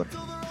 Thanks, sir. Brother.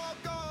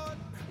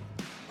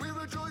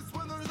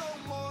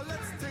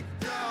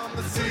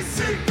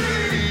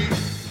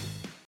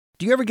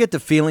 Do you ever get the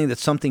feeling that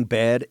something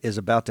bad is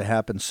about to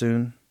happen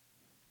soon?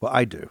 Well,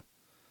 I do.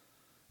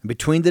 And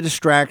between the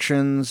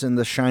distractions and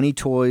the shiny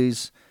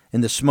toys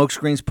and the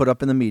smokescreens put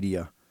up in the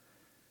media,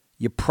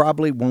 you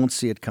probably won't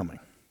see it coming.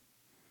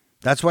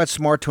 That's why it's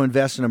smart to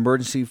invest in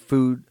emergency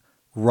food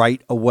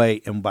right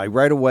away. And by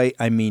right away,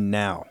 I mean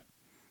now.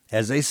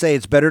 As they say,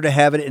 it's better to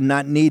have it and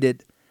not need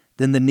it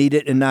than to need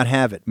it and not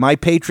have it. My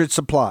Patriot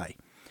Supply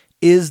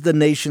is the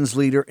nation's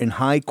leader in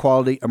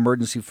high-quality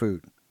emergency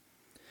food.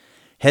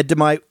 Head to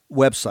my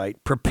website,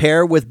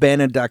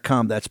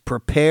 preparewithbannon.com. That's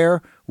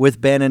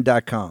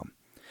preparewithbannon.com.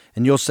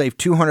 And you'll save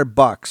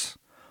 $200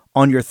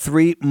 on your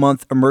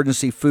 3-month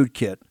emergency food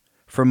kit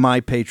from My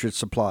Patriot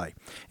Supply.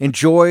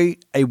 Enjoy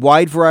a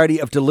wide variety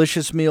of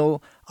delicious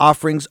meal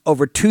offerings,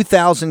 over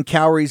 2,000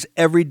 calories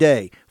every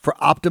day for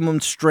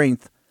optimum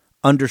strength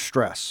under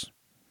stress.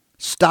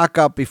 Stock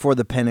up before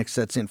the panic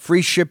sets in.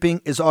 Free shipping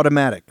is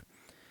automatic,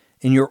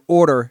 and your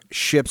order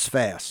ships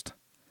fast.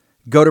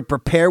 Go to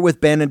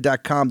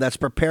preparewithbannon.com. That's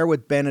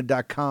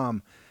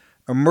preparewithbannon.com.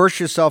 Immerse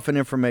yourself in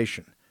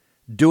information.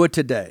 Do it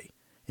today,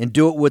 and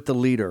do it with the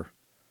leader,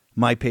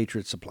 My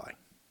Patriot Supply.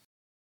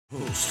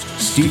 Host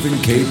Stephen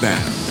K.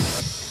 Bannon.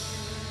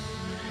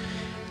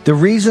 The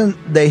reason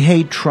they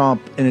hate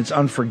Trump, and it's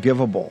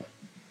unforgivable,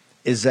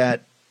 is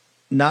that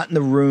not in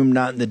the room,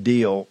 not in the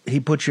deal.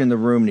 He puts you in the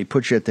room and he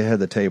puts you at the head of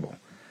the table.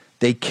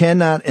 They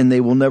cannot and they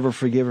will never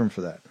forgive him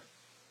for that.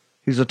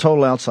 He's a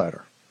total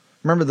outsider.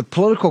 Remember, the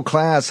political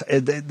class,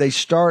 they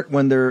start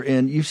when they're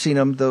in, you've seen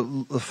them,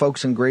 the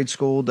folks in grade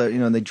school, that, you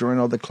know, they join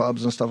all the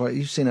clubs and stuff like that.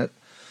 You've seen it.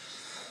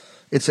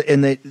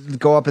 And they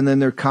go up and then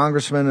they're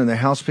congressmen and they're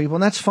house people,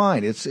 and that's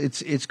fine. It's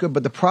good.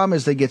 But the problem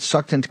is they get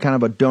sucked into kind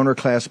of a donor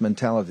class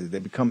mentality. They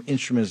become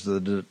instruments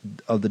of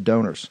the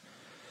donors.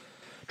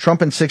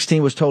 Trump in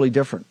 2016 was totally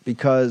different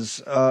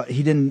because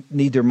he didn't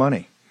need their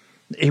money.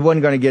 He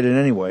wasn't going to get it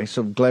anyway,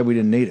 so I'm glad we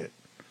didn't need it.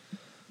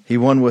 He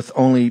won with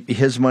only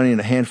his money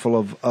and a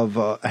handful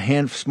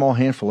small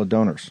handful of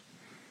donors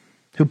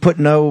who put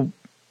no.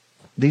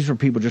 These were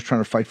people just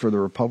trying to fight for the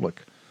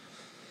republic.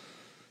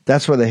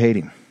 That's why they hate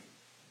him.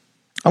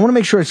 I want to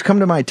make sure it's come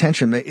to my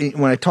attention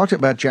when I talked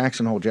about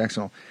Jackson Hole.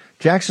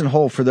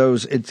 For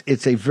those,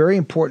 it's a very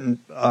important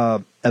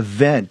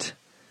event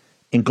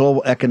in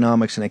global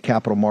economics and in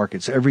capital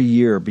markets every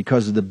year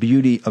because of the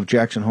beauty of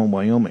Jackson Hole,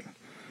 Wyoming.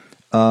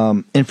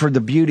 And for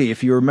the beauty,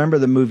 if you remember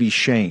the movie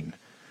Shane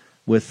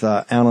with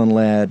Alan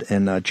Ladd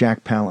and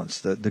Jack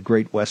Palance, the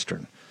great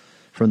Western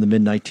from the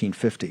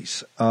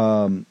mid-1950s,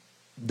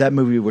 that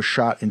movie was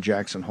shot in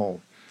Jackson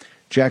Hole.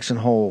 Jackson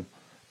Hole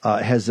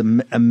has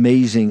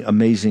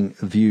amazing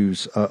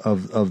views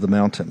of the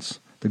mountains,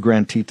 the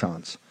Grand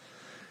Tetons.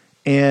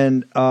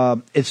 And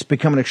it's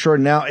become an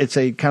extraordinary. Now it's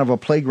a kind of a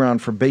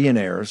playground for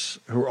billionaires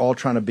who are all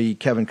trying to be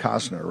Kevin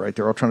Costner, right?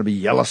 They're all trying to be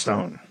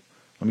Yellowstone.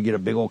 Let me get a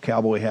big old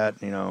cowboy hat,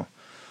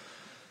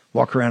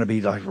 walk around and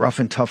be like rough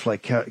and tough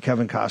like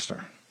Kevin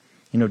Costner.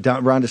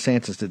 Ron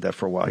DeSantis did that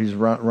for a while. He's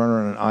running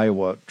around in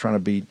Iowa trying to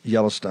be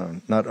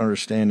Yellowstone, not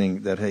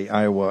understanding that, hey,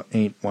 Iowa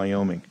ain't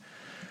Wyoming.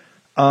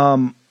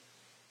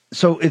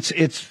 So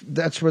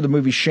that's where the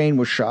movie Shane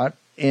was shot.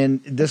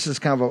 And this is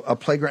kind of a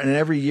playground. And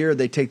every year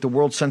they take the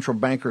world central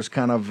bankers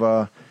kind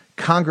of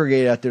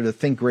congregate out there to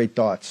think great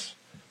thoughts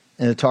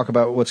and to talk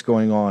about what's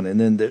going on. And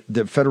then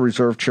the Federal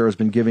Reserve Chair has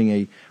been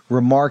giving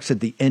remarks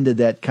at the end of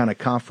that kind of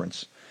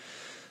conference.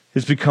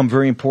 It's become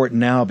very important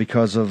now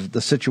because of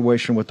the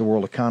situation with the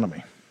world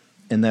economy.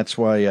 And that's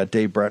why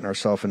Dave Bratton,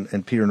 ourselves,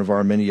 and Peter Navarro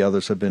and many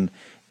others have been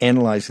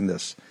analyzing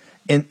this.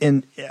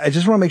 And I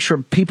just want to make sure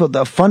people,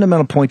 the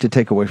fundamental point to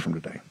take away from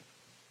today,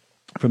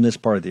 from this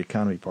part of the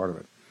economy part of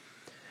it,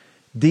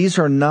 these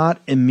are not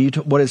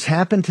immutable. What has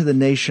happened to the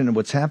nation and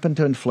what's happened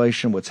to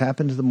inflation, what's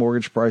happened to the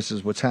mortgage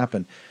prices, what's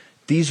happened,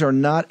 these are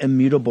not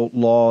immutable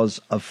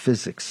laws of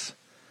physics.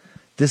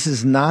 This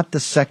is not the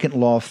second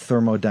law of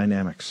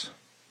thermodynamics.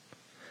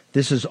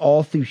 This is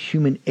all through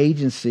human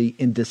agency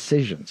in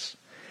decisions.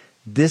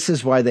 This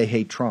is why they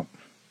hate Trump.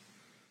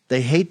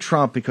 They hate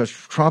Trump because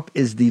Trump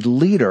is the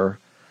leader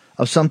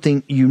of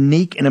something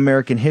unique in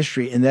American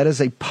history, and that is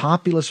a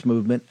populist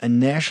movement, a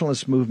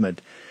nationalist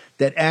movement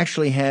that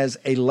actually has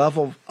a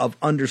level of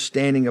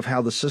understanding of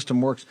how the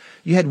system works.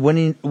 You had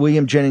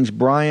William Jennings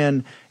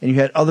Bryan, and you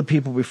had other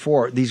people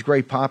before, these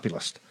great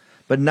populists,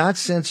 but not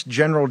since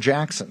General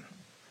Jackson.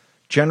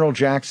 General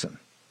Jackson,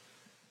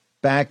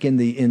 back in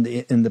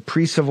the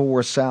pre-Civil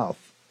War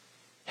South,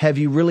 have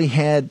you really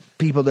had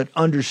people that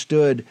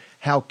understood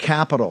how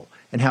capital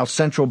and how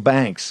central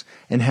banks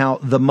and how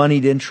the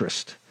moneyed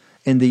interest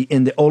in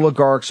the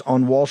oligarchs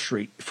on Wall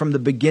Street from the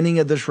beginning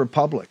of this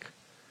republic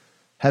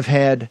have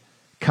had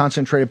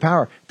concentrated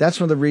power. That's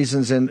one of the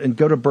reasons, and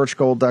go to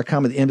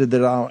birchgold.com at the end of the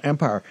Dollar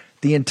Empire.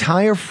 The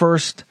entire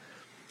first,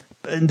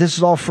 and this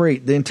is all free,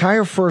 the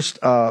entire first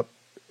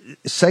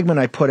segment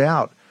I put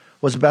out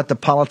was about the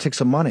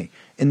politics of money.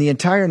 In the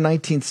entire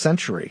 19th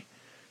century,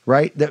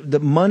 right, the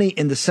money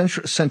and the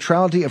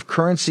centrality of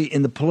currency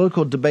in the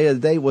political debate of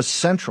the day was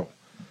central.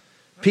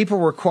 People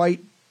were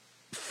quite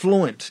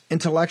fluent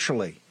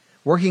intellectually,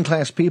 working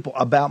class people,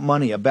 about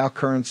money, about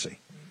currency,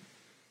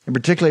 and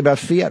particularly about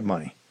fiat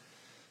money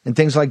and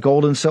things like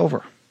gold and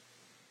silver.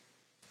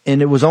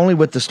 And it was only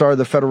with the start of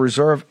the Federal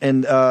Reserve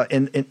and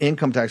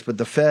income tax, but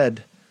the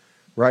Fed,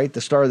 right, the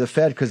start of the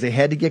Fed, because they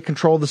had to get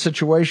control of the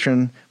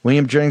situation.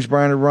 William Jennings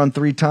Bryan had run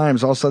 3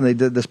 times. All of a sudden they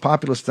did this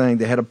populist thing.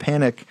 They had a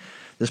panic.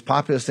 This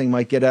populist thing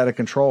might get out of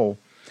control.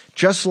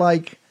 Just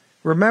like,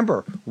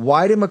 remember,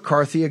 why did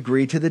McCarthy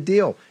agree to the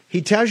deal?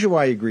 He tells you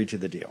why he agreed to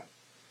the deal.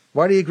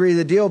 Why did he agree to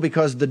the deal?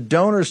 Because the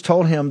donors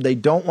told him they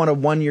don't want a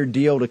 1-year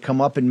deal to come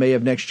up in May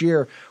of next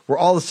year, where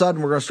all of a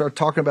sudden we're going to start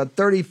talking about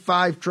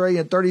 35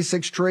 trillion,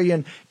 36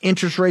 trillion,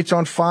 interest rates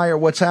on fire.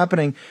 What's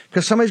happening?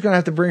 Because somebody's going to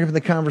have to bring up in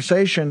the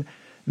conversation,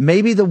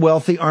 maybe the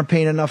wealthy aren't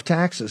paying enough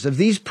taxes. If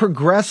these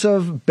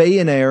progressive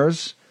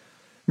billionaires,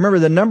 remember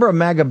the number of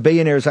MAGA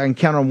billionaires I can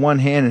count on one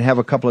hand and have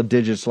a couple of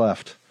digits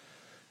left.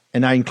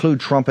 And I include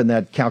Trump in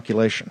that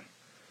calculation.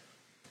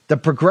 The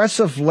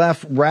progressive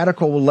left,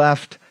 radical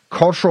left,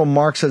 cultural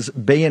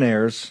Marxist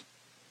billionaires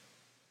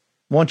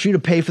want you to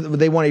pay for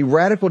they want a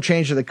radical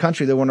change of the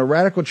country. They want a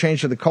radical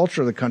change of the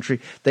culture of the country.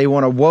 They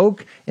want to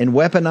woke and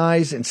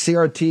weaponize and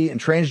CRT and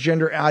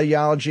transgender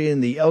ideology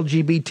and the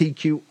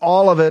LGBTQ,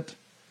 all of it.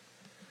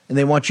 And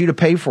they want you to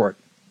pay for it.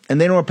 And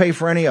they don't want to pay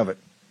for any of it.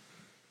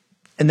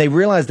 And they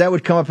realize that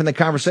would come up in the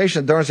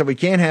conversation. Darn said, we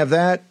can't have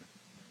that.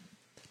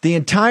 The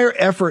entire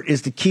effort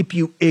is to keep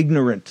you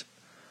ignorant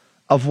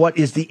of what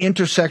is the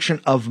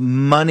intersection of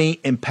money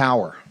and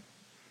power.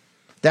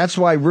 That's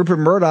why Rupert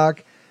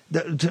Murdoch,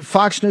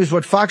 Fox News,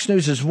 what Fox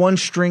News is one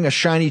string of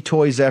shiny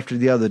toys after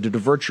the other to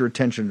divert your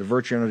attention,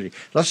 divert your energy.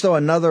 Let's throw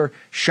another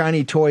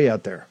shiny toy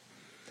out there.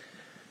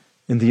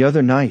 And the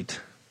other night,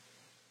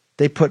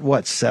 they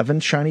put, 7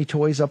 shiny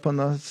toys up on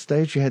the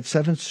stage? You had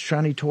 7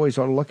 shiny toys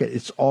all to look at.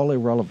 It's all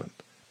irrelevant.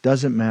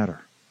 Doesn't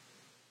matter.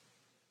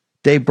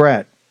 Dave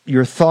Bratt,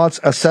 your thoughts,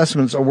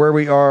 assessments of where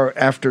we are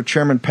after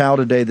Chairman Powell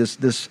today, this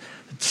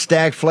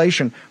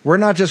stagflation. We're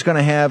not just going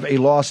to have a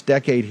lost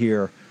decade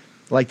here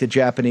like the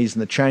Japanese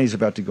and the Chinese are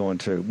about to go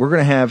into. We're going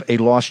to have a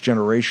lost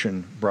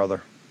generation,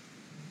 brother.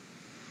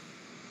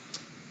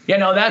 Yeah,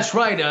 no, that's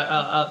right.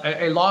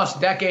 A lost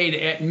decade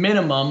at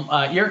minimum.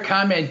 Your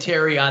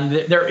commentary on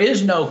there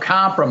is no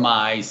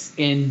compromise,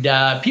 and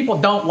people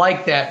don't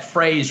like that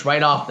phrase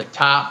right off the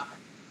top.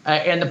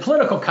 And the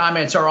political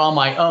comments are all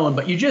my own,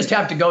 but you just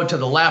have to go to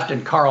the left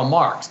and Karl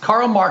Marx.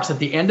 Karl Marx, at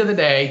the end of the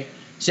day,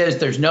 says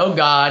there's no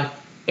God,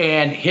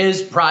 and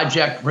his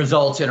project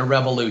results in a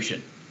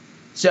revolution.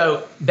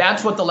 So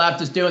that's what the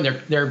left is doing.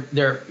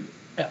 They're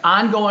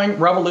ongoing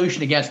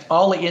revolution against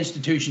all the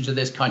institutions of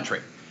this country.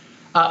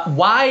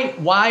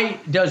 Why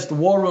does the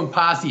War Room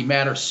Posse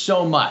matter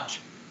so much?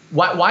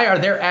 Why are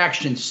their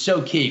actions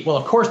so key? Well,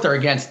 of course, they're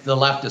against the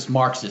leftist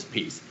Marxist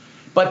piece.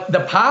 But the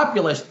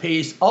populist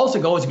piece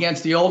also goes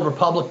against the old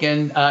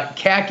Republican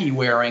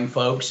khaki-wearing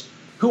folks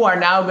who are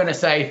now going to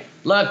say,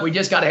 look, we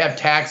just got to have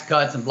tax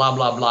cuts and blah,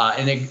 blah, blah,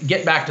 and then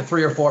get back to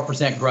 3 or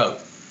 4%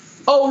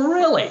 growth. Oh,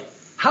 really?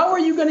 How are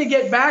you going to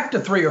get back to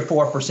 3 or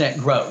 4%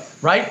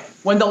 growth, right?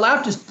 When the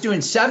left is doing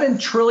 $7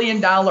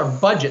 trillion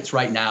budgets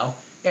right now,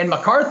 and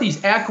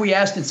McCarthy's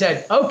acquiesced and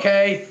said,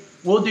 okay,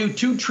 we'll do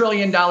 $2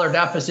 trillion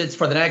deficits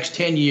for the next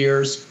 10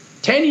 years.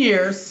 10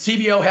 years,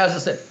 CBO has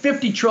us at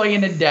 $50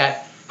 trillion in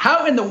debt.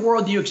 How in the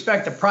world do you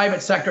expect the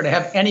private sector to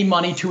have any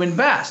money to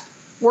invest?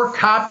 We're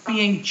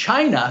copying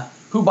China,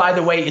 who, by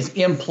the way, is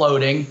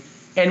imploding.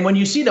 And when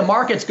you see the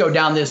markets go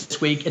down this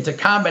week, it's a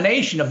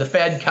combination of the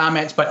Fed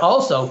comments, but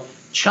also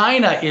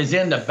China is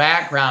in the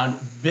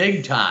background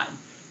big time.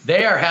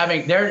 They're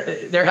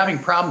having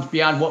problems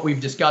beyond what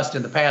we've discussed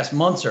in the past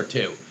months or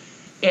two.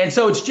 And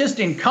so it's just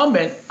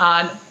incumbent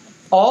on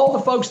all the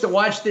folks that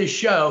watch this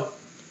show,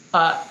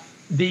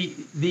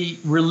 the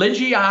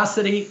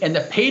religiosity and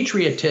the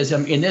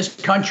patriotism in this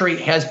country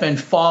has been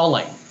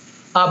falling.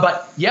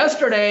 But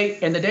yesterday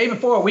and the day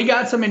before, we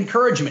got some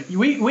encouragement.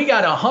 We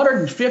got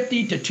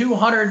 150 to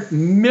 200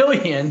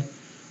 million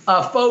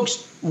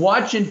folks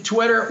watching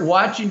Twitter,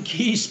 watching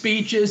key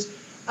speeches.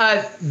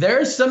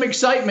 There's some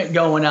excitement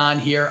going on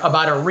here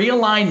about a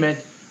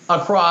realignment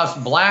across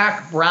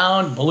black,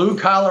 brown,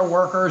 blue-collar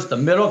workers, the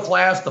middle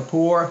class, the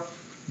poor.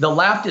 The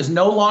left is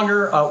no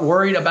longer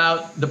worried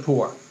about the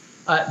poor.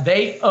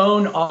 They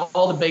own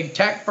all the big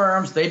tech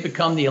firms. They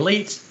become the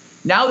elites.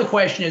 Now the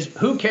question is,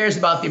 who cares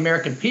about the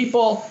American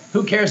people?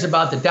 Who cares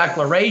about the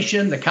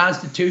Declaration, the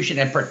Constitution,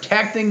 and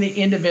protecting the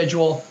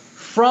individual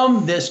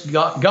from this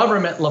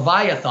government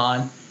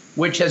leviathan,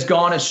 which has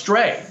gone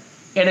astray?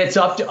 And it's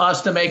up to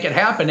us to make it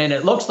happen. And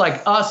it looks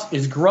like us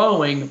is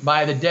growing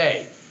by the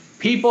day.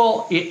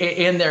 People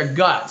in their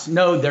guts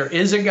know there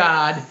is a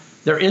God,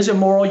 there is a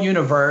moral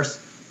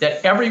universe,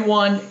 that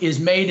everyone is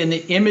made in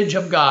the image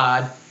of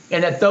God,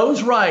 and that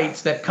those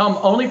rights that come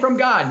only from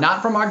God,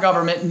 not from our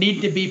government,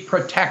 need to be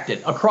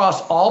protected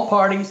across all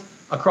parties,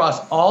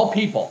 across all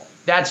people.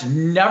 That's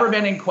never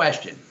been in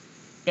question.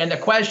 And the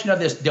question of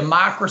this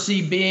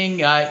democracy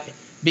being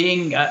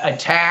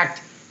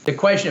attacked, the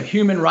question of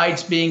human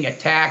rights being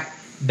attacked,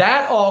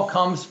 that all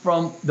comes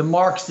from the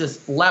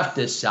Marxist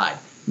leftist side.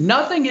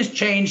 Nothing has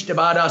changed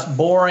about us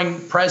boring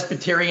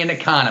Presbyterian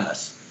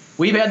economists.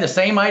 We've had the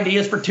same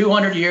ideas for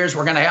 200 years.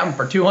 We're going to have them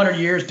for 200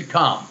 years to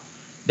come.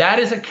 That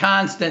is a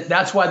constant.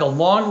 That's why the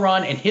long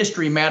run and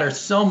history matters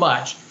so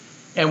much.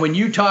 And when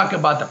you talk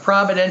about the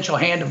providential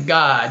hand of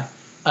God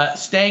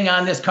staying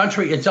on this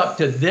country, it's up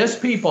to this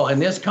people in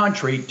this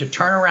country to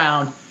turn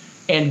around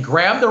and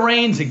grab the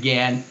reins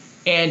again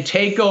and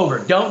take over.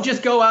 Don't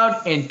just go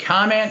out and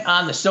comment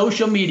on the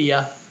social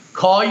media.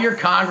 Call your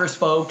Congress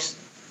folks,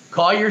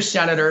 call your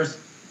senators,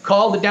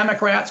 call the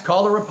Democrats,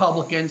 call the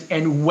Republicans,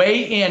 and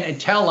weigh in and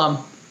tell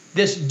them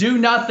this do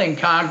nothing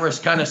Congress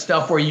kind of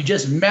stuff where you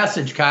just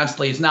message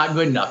constantly is not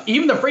good enough.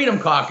 Even the Freedom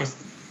Caucus,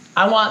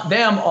 I want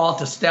them all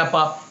to step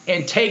up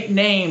and take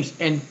names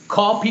and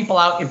call people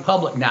out in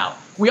public now.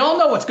 We all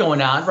know what's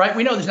going on, right?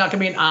 We know there's not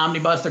going to be an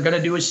omnibus. They're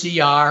going to do a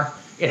CR.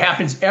 It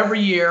happens every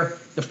year.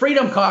 The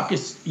Freedom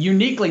Caucus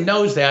uniquely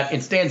knows that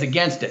and stands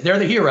against it. They're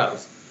the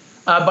heroes.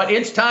 But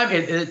it's time.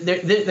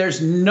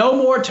 There's no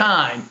more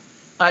time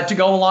to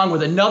go along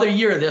with another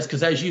year of this,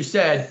 because, as you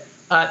said,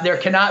 there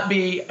cannot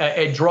be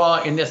a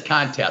draw in this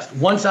contest.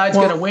 One side's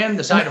going to win,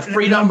 the side of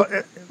freedom.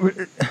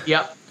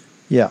 Yep.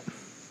 Yeah.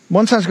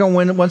 One side's going to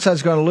win, one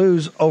side's going to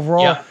lose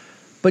overall. Yep.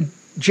 But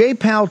Jay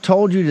Powell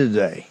told you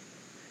today,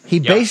 he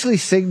basically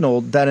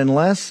signaled that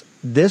unless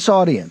this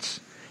audience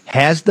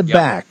has the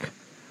back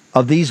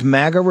of these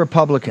MAGA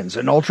Republicans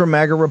and ultra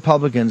MAGA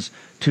Republicans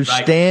to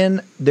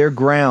stand their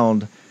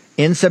ground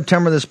in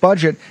September, this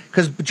budget,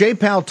 because Jay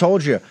Powell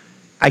told you,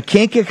 I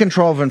can't get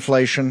control of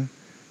inflation,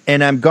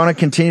 and I'm going to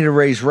continue to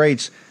raise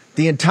rates.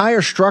 The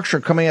entire structure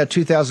coming out of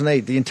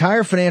 2008, the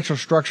entire financial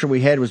structure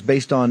we had was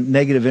based on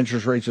negative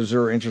interest rates or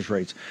zero interest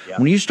rates. Yeah.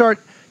 When you start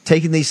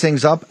taking these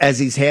things up, as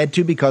he's had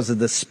to because of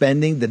the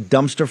spending, the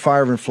dumpster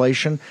fire of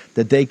inflation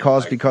that they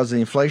caused because of the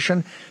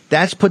inflation,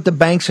 that's put the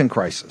banks in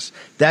crisis.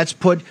 That's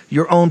put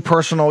your own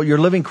personal, your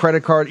living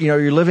credit card,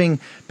 you're living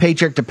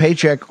paycheck to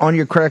paycheck on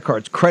your credit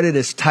cards. Credit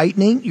is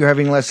tightening. You're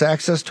having less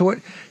access to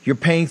it. You're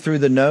paying through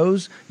the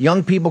nose.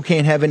 Young people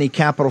can't have any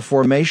capital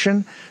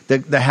formation.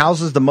 The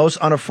houses, the most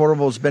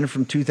unaffordable has been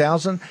from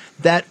 2000.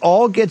 That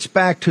all gets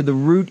back to the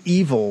root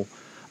evil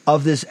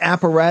of this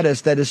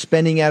apparatus that is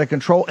spending out of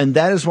control. And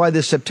that is why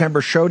this September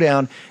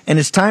showdown, and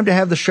it's time to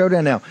have the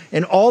showdown now.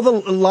 And all the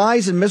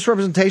lies and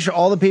misrepresentation,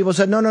 all the people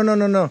said, no.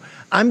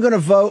 I'm going to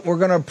vote. We're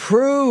going to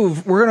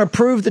approve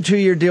the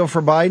 2-year deal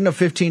for Biden of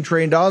 $15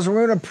 trillion.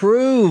 We're going to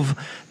approve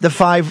the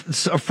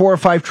 $4 or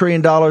 $5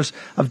 trillion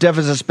of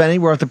deficit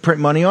spending we're going to have to print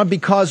money on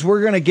because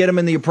we're going to get them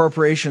in the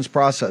appropriations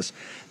process.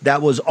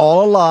 That was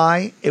all a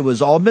lie. It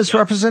was all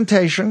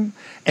misrepresentation,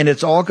 and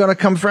it's all going to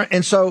come from.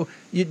 And so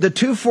the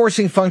two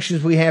forcing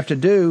functions we have to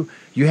do,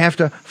 you have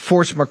to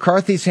force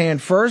McCarthy's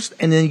hand first,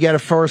 and then you got to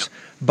force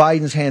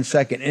Biden's hand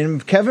second.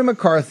 And Kevin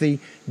McCarthy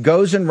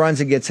goes and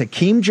runs and gets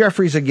Hakeem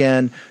Jeffries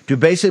again to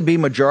basically be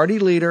majority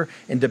leader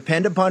and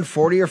depend upon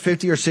 40 or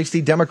 50 or 60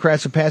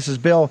 Democrats to pass his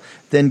bill,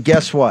 then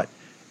guess what?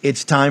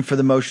 It's time for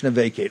the motion to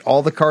vacate.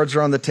 All the cards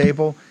are on the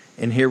table,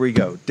 and here we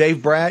go. Dave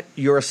Bratt,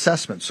 your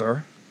assessment,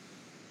 sir.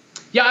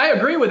 Yeah, I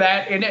agree with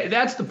that. And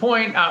that's the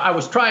point I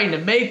was trying to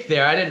make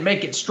there. I didn't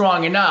make it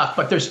strong enough,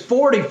 but there's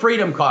 40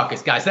 Freedom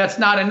Caucus guys. That's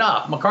not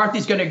enough.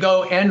 McCarthy's going to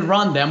go and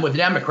run them with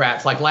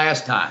Democrats like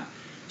last time.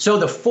 So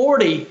the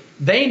 40,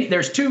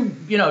 there's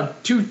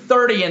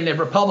 230 in the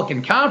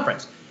Republican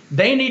conference.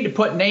 They need to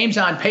put names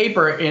on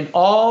paper in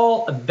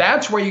all.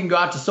 That's where you can go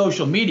out to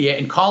social media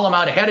and call them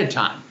out ahead of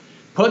time.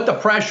 Put the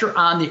pressure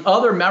on the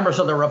other members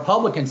of the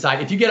Republican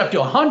side. If you get up to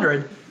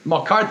 100,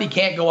 McCarthy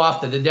can't go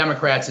off to the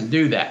Democrats and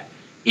do that.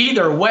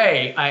 Either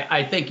way,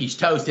 I think he's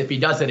toast if he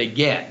does it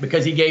again,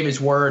 because he gave his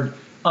word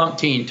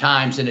umpteen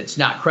times and it's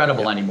not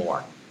credible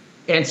anymore.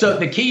 And so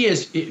the key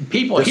is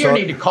people here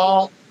need to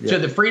call to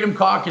the Freedom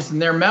Caucus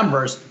and their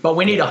members, but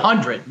we need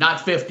 100, not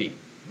 50.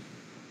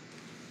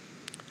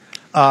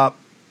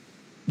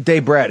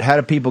 Dave Bratt, how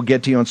do people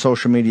get to you on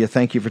social media?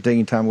 Thank you for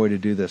taking time away to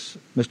do this,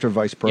 Mr.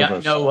 Vice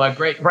Provost.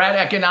 Great. Bratt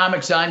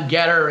Economics on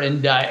Getter,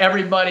 and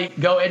everybody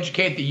go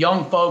educate the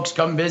young folks.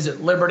 Come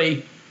visit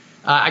Liberty.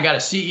 I got a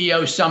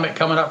CEO summit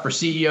coming up for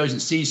CEOs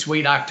and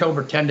C-suite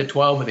October 10 to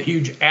 12 with a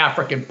huge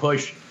African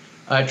push,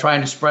 trying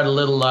to spread a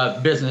little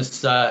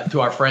business to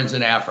our friends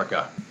in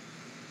Africa.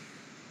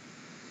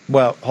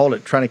 Well, hold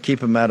it. Trying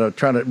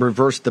to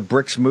reverse the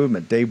BRICS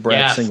movement. Dave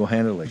Bratt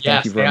single-handedly.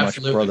 Thank you very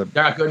much, brother.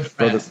 They're good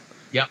friends.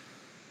 Yep.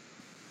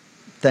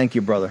 Thank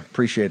you, brother.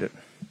 Appreciate it.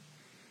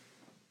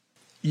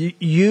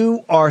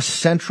 You are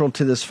central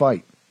to this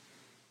fight.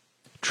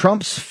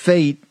 Trump's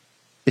fate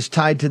is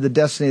tied to the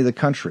destiny of the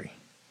country.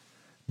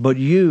 But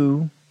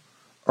you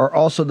are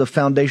also the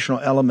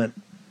foundational element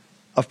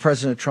of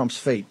President Trump's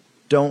fate.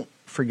 Don't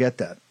forget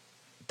that.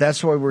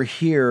 That's why we're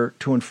here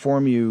to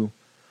inform you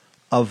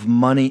of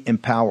money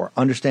and power.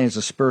 Understand it's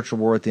a spiritual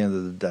war at the end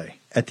of the day.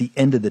 At the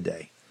end of the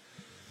day.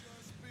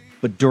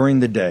 But during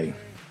the day,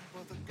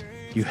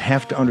 you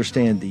have to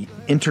understand the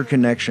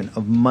interconnection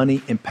of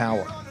money and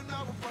power.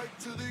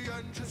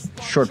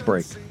 Short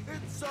break.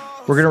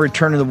 We're going to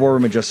return to the war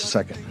room in just a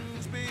second.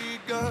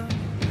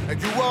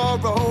 And you are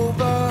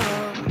over,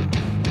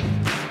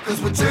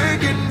 'cause we're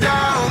taking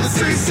down the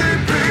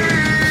CCP.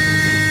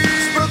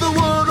 Spread the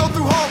word all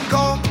through Hong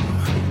Kong.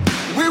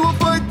 We will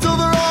fight till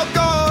they're all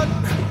gone.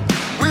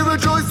 We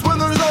rejoice when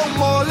there's no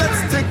more.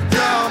 Let's take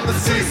down the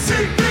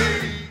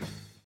CCP.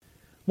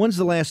 When's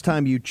the last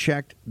time you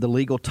checked the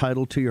legal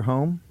title to your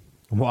home?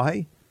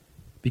 Why?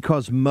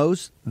 Because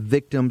most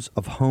victims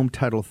of home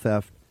title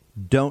theft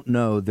don't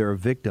know they're a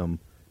victim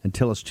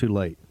until it's too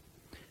late.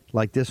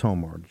 Like this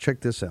homeowner.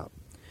 Check this out.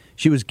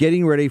 She was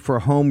getting ready for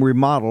a home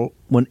remodel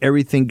when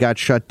everything got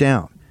shut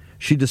down.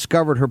 She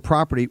discovered her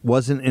property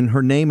wasn't in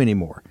her name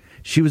anymore.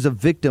 She was a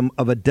victim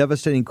of a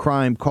devastating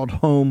crime called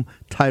home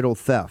title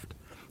theft.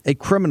 A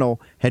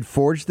criminal had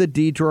forged the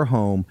deed to her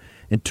home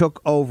and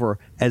took over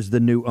as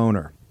the new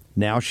owner.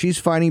 Now she's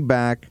fighting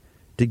back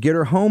to get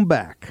her home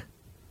back.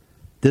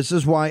 This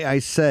is why I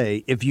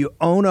say if you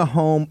own a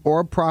home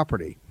or a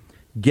property,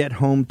 get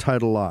Home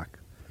Title Lock.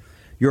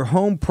 Your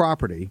home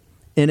property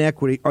in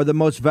equity are the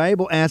most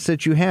valuable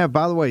assets you have.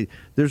 By the way,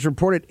 there's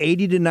reported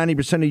 80 to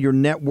 90% of your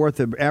net worth,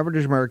 the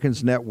average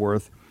American's net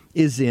worth,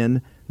 is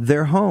in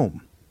their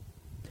home.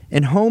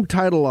 And Home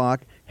Title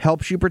Lock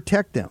helps you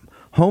protect them.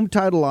 Home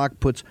Title Lock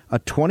puts a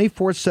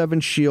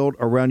 24/7 shield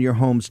around your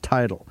home's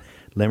title.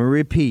 Let me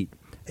repeat,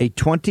 a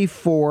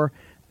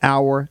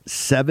 24-hour,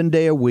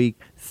 7-day-a-week,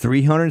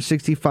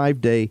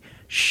 365-day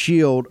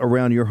shield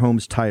around your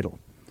home's title.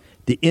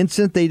 The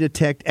instant they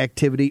detect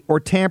activity or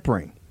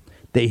tampering,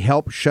 they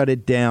help shut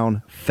it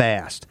down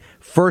fast.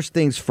 First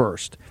things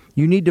first,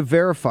 you need to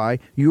verify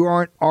you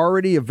aren't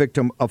already a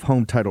victim of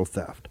home title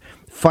theft.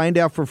 Find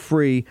out for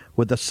free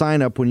with a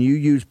sign-up when you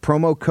use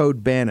promo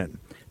code Bannon.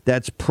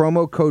 That's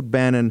promo code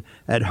Bannon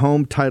at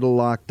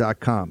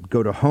HomeTitleLock.com.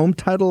 Go to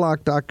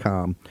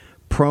HomeTitleLock.com,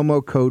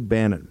 promo code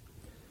Bannon.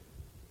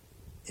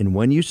 And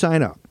when you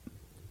sign up,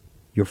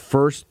 your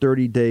first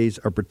 30 days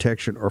of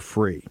protection are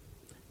free.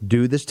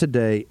 Do this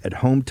today at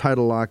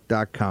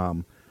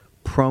HomeTitleLock.com,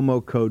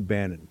 promo code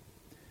Bannon.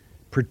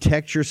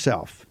 Protect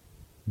yourself.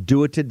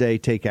 Do it today.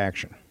 Take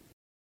action.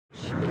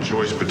 A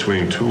choice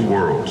between two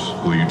worlds.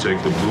 Will you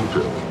take the blue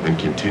pill and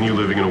continue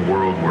living in a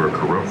world where a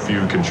corrupt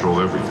few control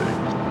everything?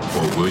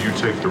 Or will you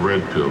take the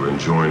red pill and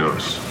join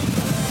us?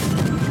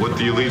 What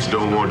the elites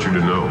don't want you to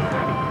know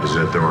is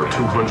that there are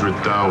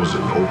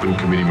 200,000 open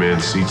committeeman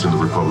seats in the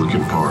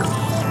Republican Party.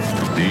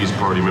 These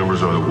party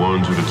members are the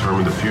ones who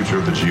determine the future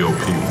of the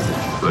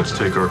GOP. Let's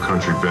take our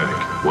country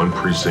back, one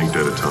precinct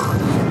at a time.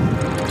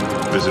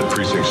 Visit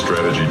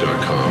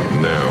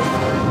precinctstrategy.com now.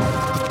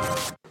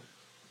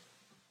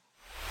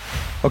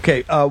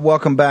 Okay,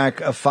 welcome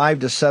back. 5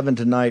 to 7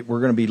 tonight. We're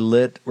going to be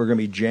lit. We're going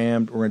to be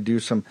jammed. We're going to do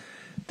some.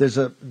 There's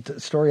a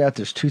story out.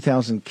 There's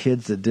 2,000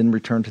 kids that didn't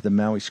return to the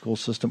Maui school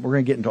system. We're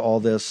going to get into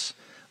all this.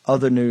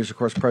 Other news, of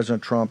course,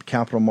 President Trump,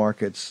 capital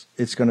markets.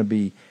 It's going to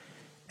be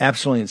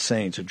absolutely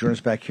insane. So join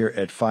us back here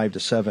at 5 to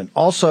 7.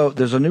 Also,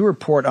 there's a new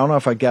report. I don't know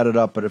if I got it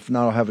up, but if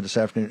not, I'll have it this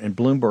afternoon in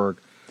Bloomberg,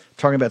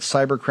 talking about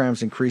cyber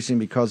crimes increasing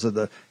because of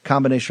the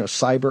combination of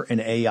cyber and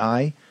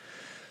AI.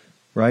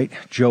 Right?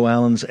 Joe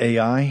Allen's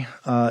AI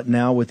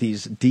now with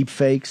these deep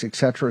fakes, et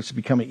cetera, it's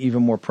becoming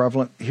even more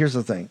prevalent. Here's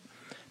the thing.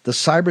 The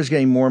cyber is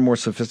getting more and more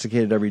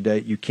sophisticated every day.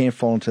 You can't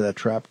fall into that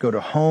trap. Go to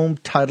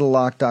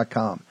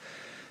HomeTitleLock.com.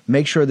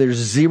 Make sure there's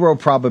zero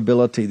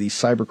probability these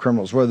cyber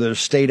criminals, whether they're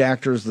state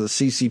actors, the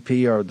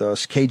CCP or the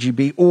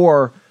KGB,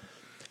 or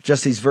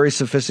just these very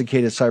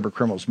sophisticated cyber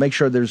criminals. Make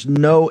sure there's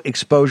no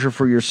exposure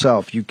for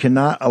yourself. You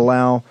cannot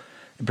allow,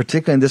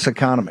 particularly in this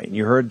economy, and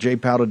you heard Jay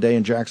Powell today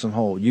in Jackson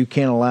Hole, you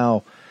can't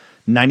allow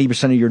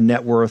 90% of your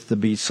net worth to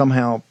be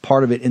somehow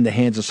part of it in the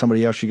hands of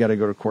somebody else. You got to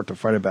go to court to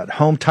fight about it.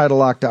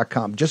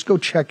 HomeTitleLock.com. Just go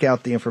check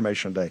out the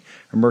information today.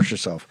 Immerse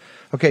yourself.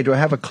 Okay, do I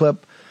have a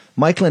clip?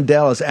 Mike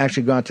Lindell has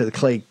actually gone to the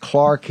Clay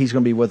Clark. He's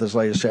going to be with us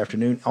later this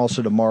afternoon.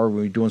 Also tomorrow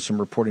we'll be doing some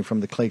reporting from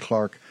the Clay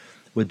Clark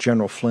with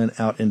General Flynn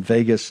out in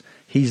Vegas.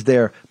 He's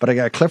there. But I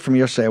got a clip from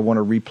yesterday I want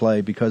to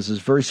replay because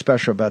it's very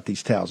special about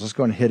these towels. Let's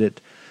go and hit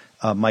it,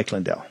 Mike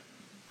Lindell.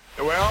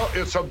 Well,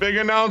 it's a big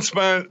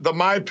announcement. The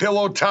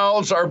MyPillow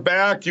towels are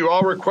back. You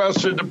all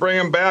requested to bring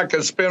them back.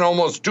 It's been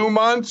almost 2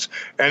 months,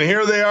 and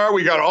here they are.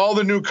 We got all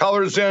the new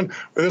colors in.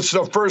 This is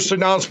the first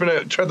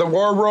announcement to the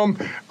War Room.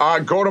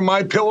 Go to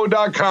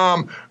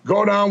MyPillow.com.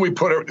 Go down. We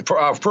put it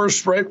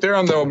first right there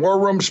on the War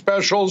Room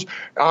specials.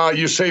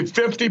 You save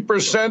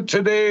 50%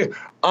 today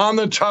on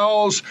the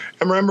towels.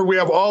 And remember, we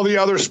have all the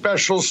other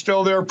specials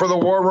still there for the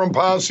War Room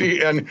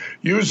posse. And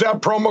use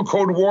that promo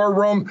code War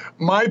Room,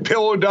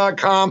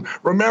 MyPillow.com.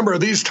 Remember,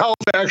 these towels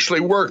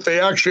actually work. They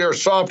actually are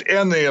soft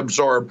and they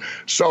absorb.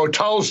 So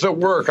towels that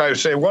work, I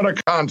say, what a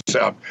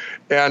concept.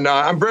 And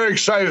I'm very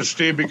excited,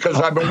 Steve, because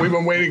we've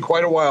been waiting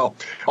quite a while.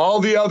 All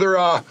the other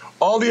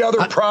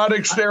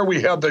products there,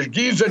 we have the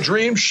Giza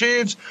Dream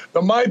Sheets,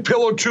 the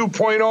MyPillow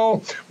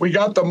 2.0. We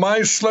got the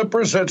My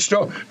Slippers that's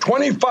still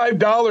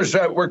 $25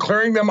 that we're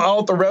clearing them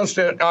out. The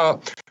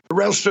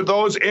rest of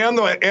those and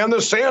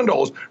the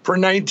sandals for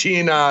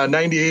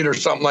 $19.98 or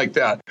something like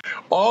that.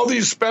 All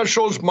these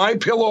specials,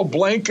 MyPillow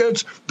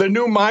blankets, the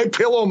new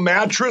MyPillow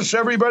mattress.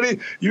 Everybody,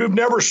 you've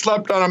never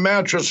slept on a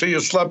mattress, so you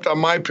slept on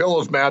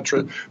MyPillow's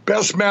mattress.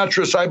 Best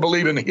mattress, I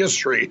believe, in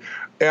history.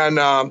 And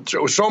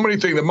so many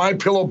things. The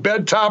MyPillow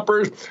bed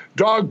toppers,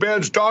 dog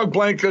beds, dog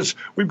blankets.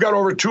 We've got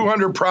over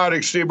 200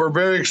 products, Steve. We're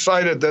very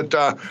excited that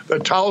the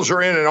towels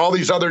are in and all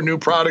these other new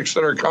products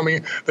that are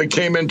coming that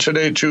came in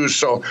today, too.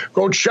 So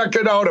go check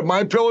it out at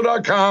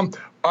MyPillow.com.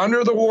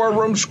 Under the War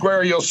Room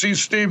Square, you'll see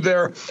Steve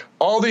there.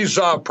 All these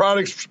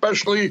products,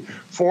 especially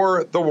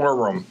for the War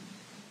Room.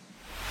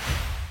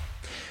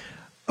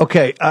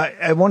 Okay,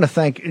 I want to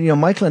thank,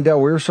 Mike Lindell,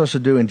 we were supposed to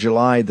do in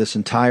July this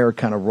entire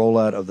kind of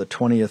rollout of the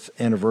 20th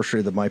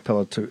anniversary of the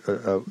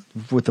MyPillow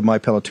with the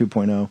MyPillow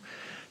 2.0.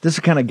 This is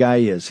the kind of guy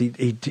he is.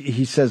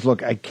 He says,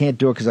 look, I can't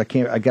do it because I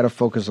got to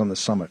focus on the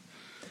summit.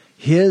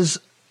 His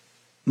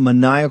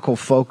maniacal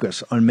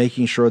focus on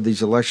making sure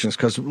these elections,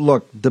 because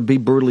look, to be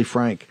brutally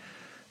frank,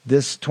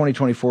 this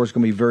 2024 is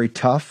going to be very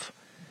tough.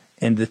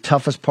 And the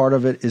toughest part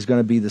of it is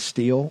going to be the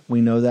steal. We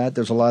know that.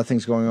 There's a lot of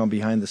things going on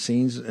behind the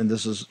scenes, and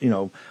this is,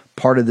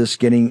 part of this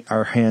getting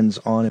our hands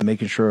on and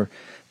making sure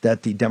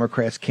that the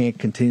Democrats can't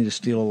continue to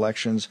steal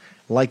elections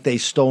like they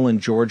stole in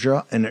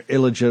Georgia and are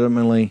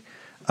illegitimately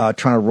trying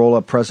to roll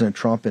up President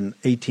Trump and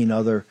 18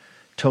 other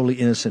totally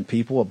innocent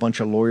people, a bunch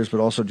of lawyers,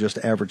 but also just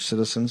average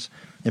citizens.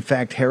 In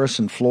fact,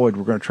 Harrison Floyd,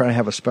 we're going to try to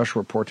have a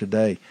special report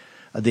today.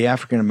 The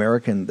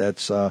African-American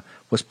that's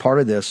was part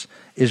of this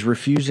is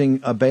refusing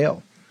a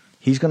bail.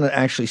 He's going to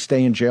actually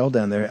stay in jail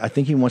down there. I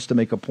think he wants to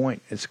make a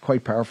point. It's a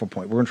quite powerful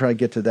point. We're going to try to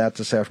get to that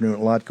this afternoon.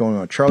 A lot going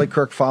on. Charlie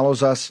Kirk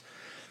follows us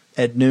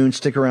at noon.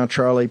 Stick around,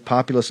 Charlie.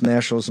 Populist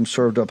nationalism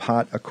served up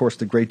hot. Of course,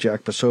 the great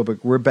Jack Posobiec.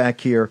 We're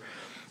back here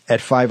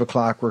at 5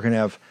 o'clock. We're going to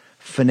have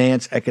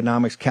finance,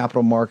 economics,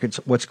 capital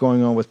markets, what's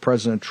going on with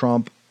President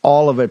Trump,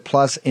 all of it.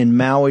 Plus, in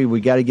Maui, we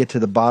got to get to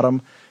the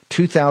bottom.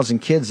 2,000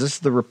 kids. This is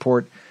the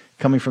report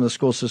coming from the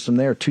school system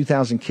there.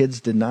 2,000 kids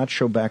did not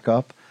show back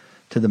up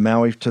to the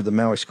Maui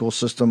school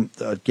system.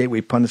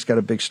 Gateway Pundit's got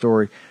a big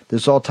story.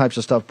 There's all types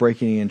of stuff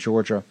breaking in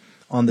Georgia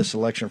on this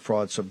election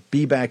fraud. So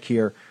be back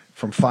here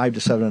from 5 to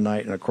 7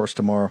 tonight, and of course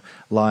tomorrow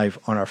live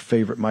on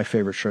my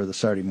favorite show, the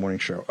Saturday Morning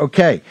Show.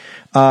 Okay,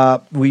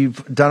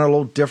 we've done it a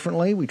little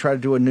differently. We try to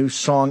do a new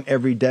song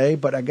every day,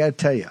 but I got to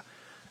tell you,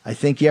 I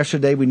think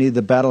yesterday we needed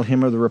the Battle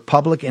Hymn of the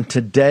Republic, and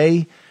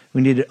today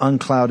we need an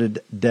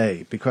unclouded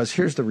day, because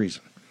here's the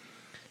reason.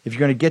 If you're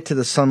going to get to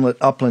the sunlit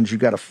uplands, you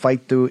got to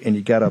fight through and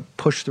you got to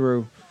push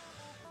through.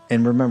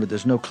 And remember,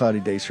 there's no cloudy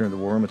days here in the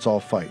war room. It's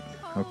all fight.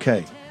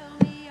 Okay.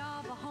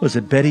 Was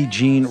it Betty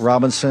Jean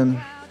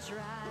Robinson?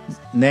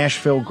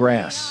 Nashville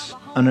Grass,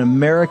 an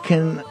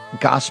American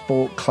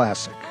gospel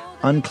classic.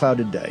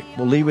 Unclouded day.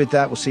 We'll leave it at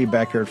that. We'll see you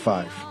back here at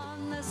 5.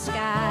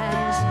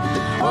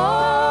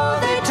 Oh,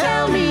 they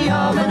tell me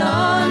of an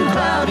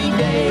uncloudy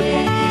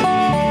day.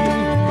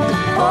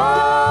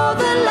 Oh,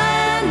 the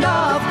land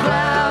of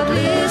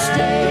cloudless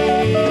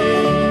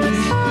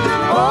days.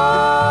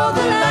 Oh,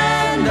 the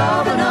land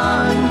of an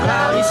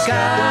uncloudy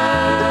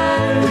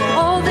sky.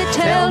 Oh, they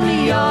tell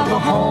me of a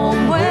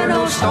home where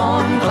no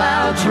storm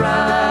clouds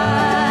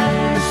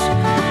rise.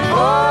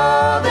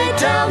 Oh, they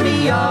tell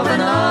me of an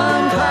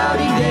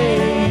uncloudy day.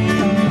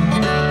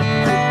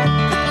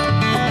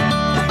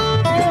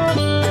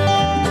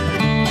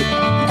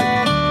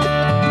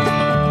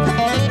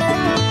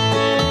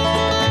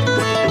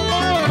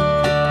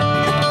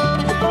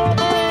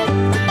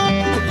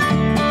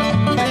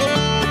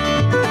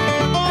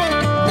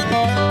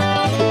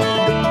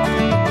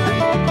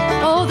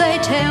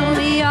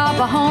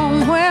 A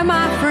home where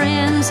my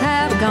friends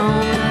have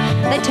gone.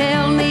 They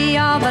tell me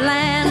of a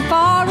land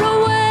far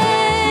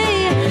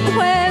away,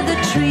 where the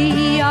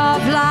tree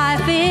of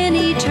life in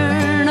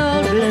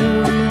eternal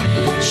bloom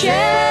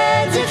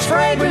sheds its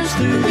fragrance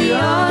through the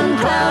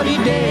uncloudy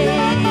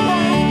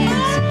days.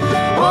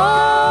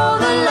 Oh,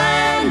 the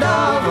land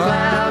of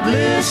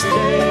cloudless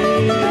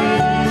days.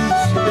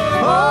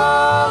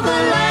 Oh,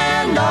 the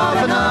land of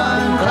an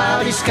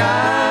uncloudy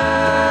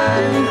sky.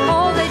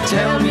 Oh, they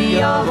tell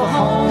me of a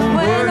home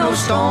where no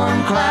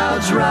storm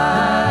clouds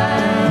rise.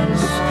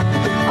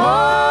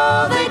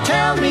 Oh, they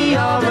tell me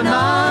of an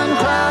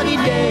uncloudy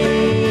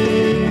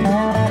day.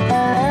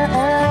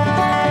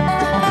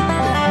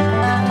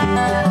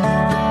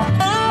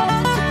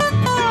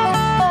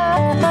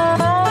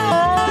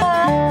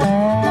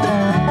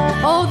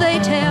 Oh, they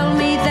tell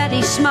me that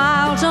he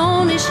smiles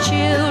on his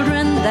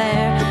children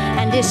there,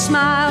 and his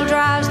smile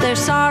drives their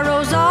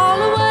sorrows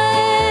all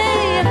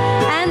away.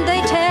 And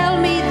they tell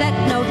me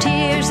that no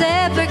tears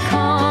ever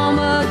come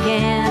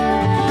again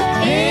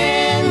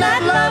in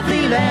that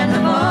lovely land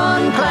of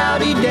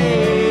uncloudy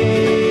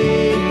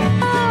day.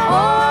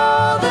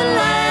 Oh, the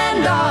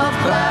land of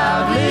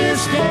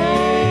cloudless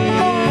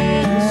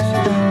days.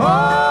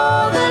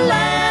 Oh, the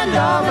land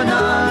of an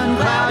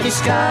uncloudy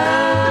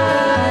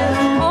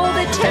sky. Oh,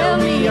 they tell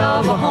me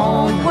of a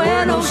home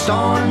where no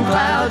storm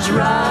clouds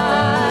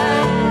rise.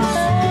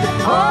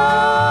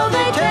 Oh,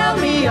 they tell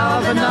me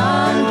of an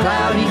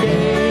uncloudy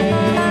day.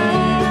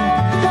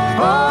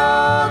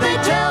 Oh, they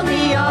tell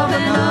me of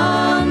an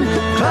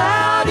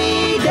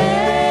uncloudy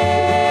day.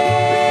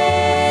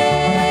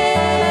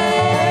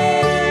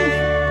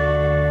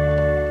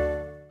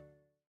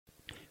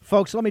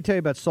 Folks, let me tell you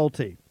about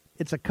Solti.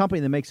 It's a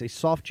company that makes a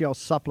soft gel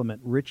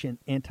supplement rich in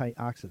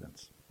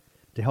antioxidants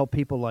to help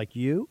people like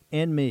you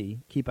and me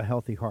keep a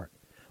healthy heart.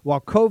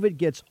 While COVID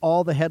gets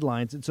all the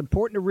headlines, it's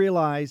important to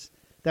realize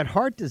that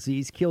heart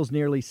disease kills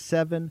nearly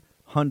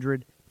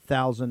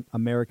 700,000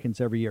 Americans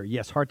every year.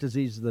 Yes, heart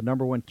disease is the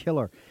number one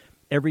killer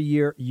every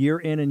year, year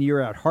in and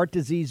year out. Heart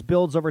disease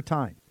builds over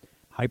time.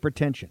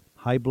 Hypertension,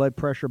 high blood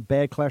pressure,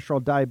 bad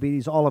cholesterol,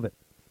 diabetes, all of it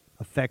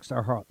affects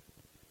our heart.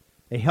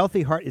 A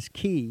healthy heart is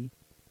key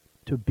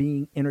to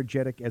being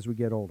energetic as we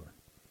get older.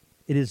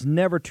 It is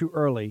never too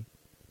early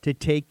to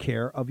take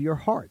care of your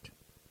heart.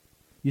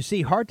 You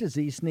see, heart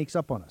disease sneaks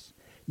up on us.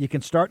 You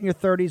can start in your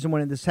 30s, and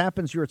when this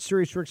happens, you're at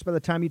serious risk by the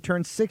time you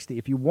turn 60.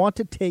 If you want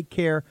to take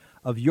care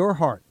of your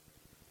heart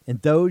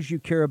and those you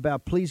care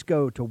about, please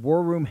go to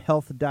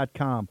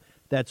warroomhealth.com.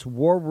 That's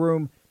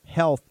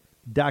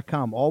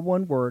warroomhealth.com. All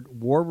one word,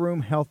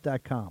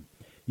 warroomhealth.com.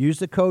 Use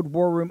the code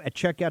WARROOM at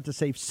checkout to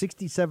save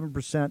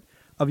 67%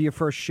 of your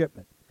first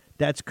shipment.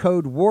 That's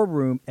code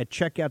WARROOM at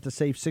checkout to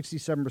save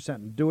 67%.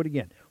 And do it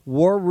again.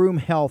 War Room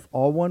Health,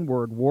 all one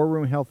word,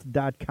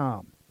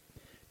 warroomhealth.com.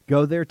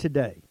 Go there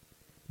today.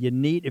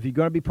 If you're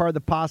going to be part of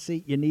the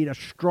posse, you need a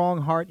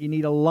strong heart. You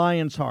need a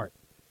lion's heart.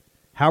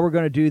 How we're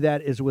going to do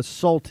that is with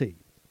Salty.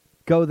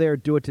 Go there,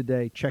 do it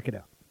today. Check it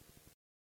out.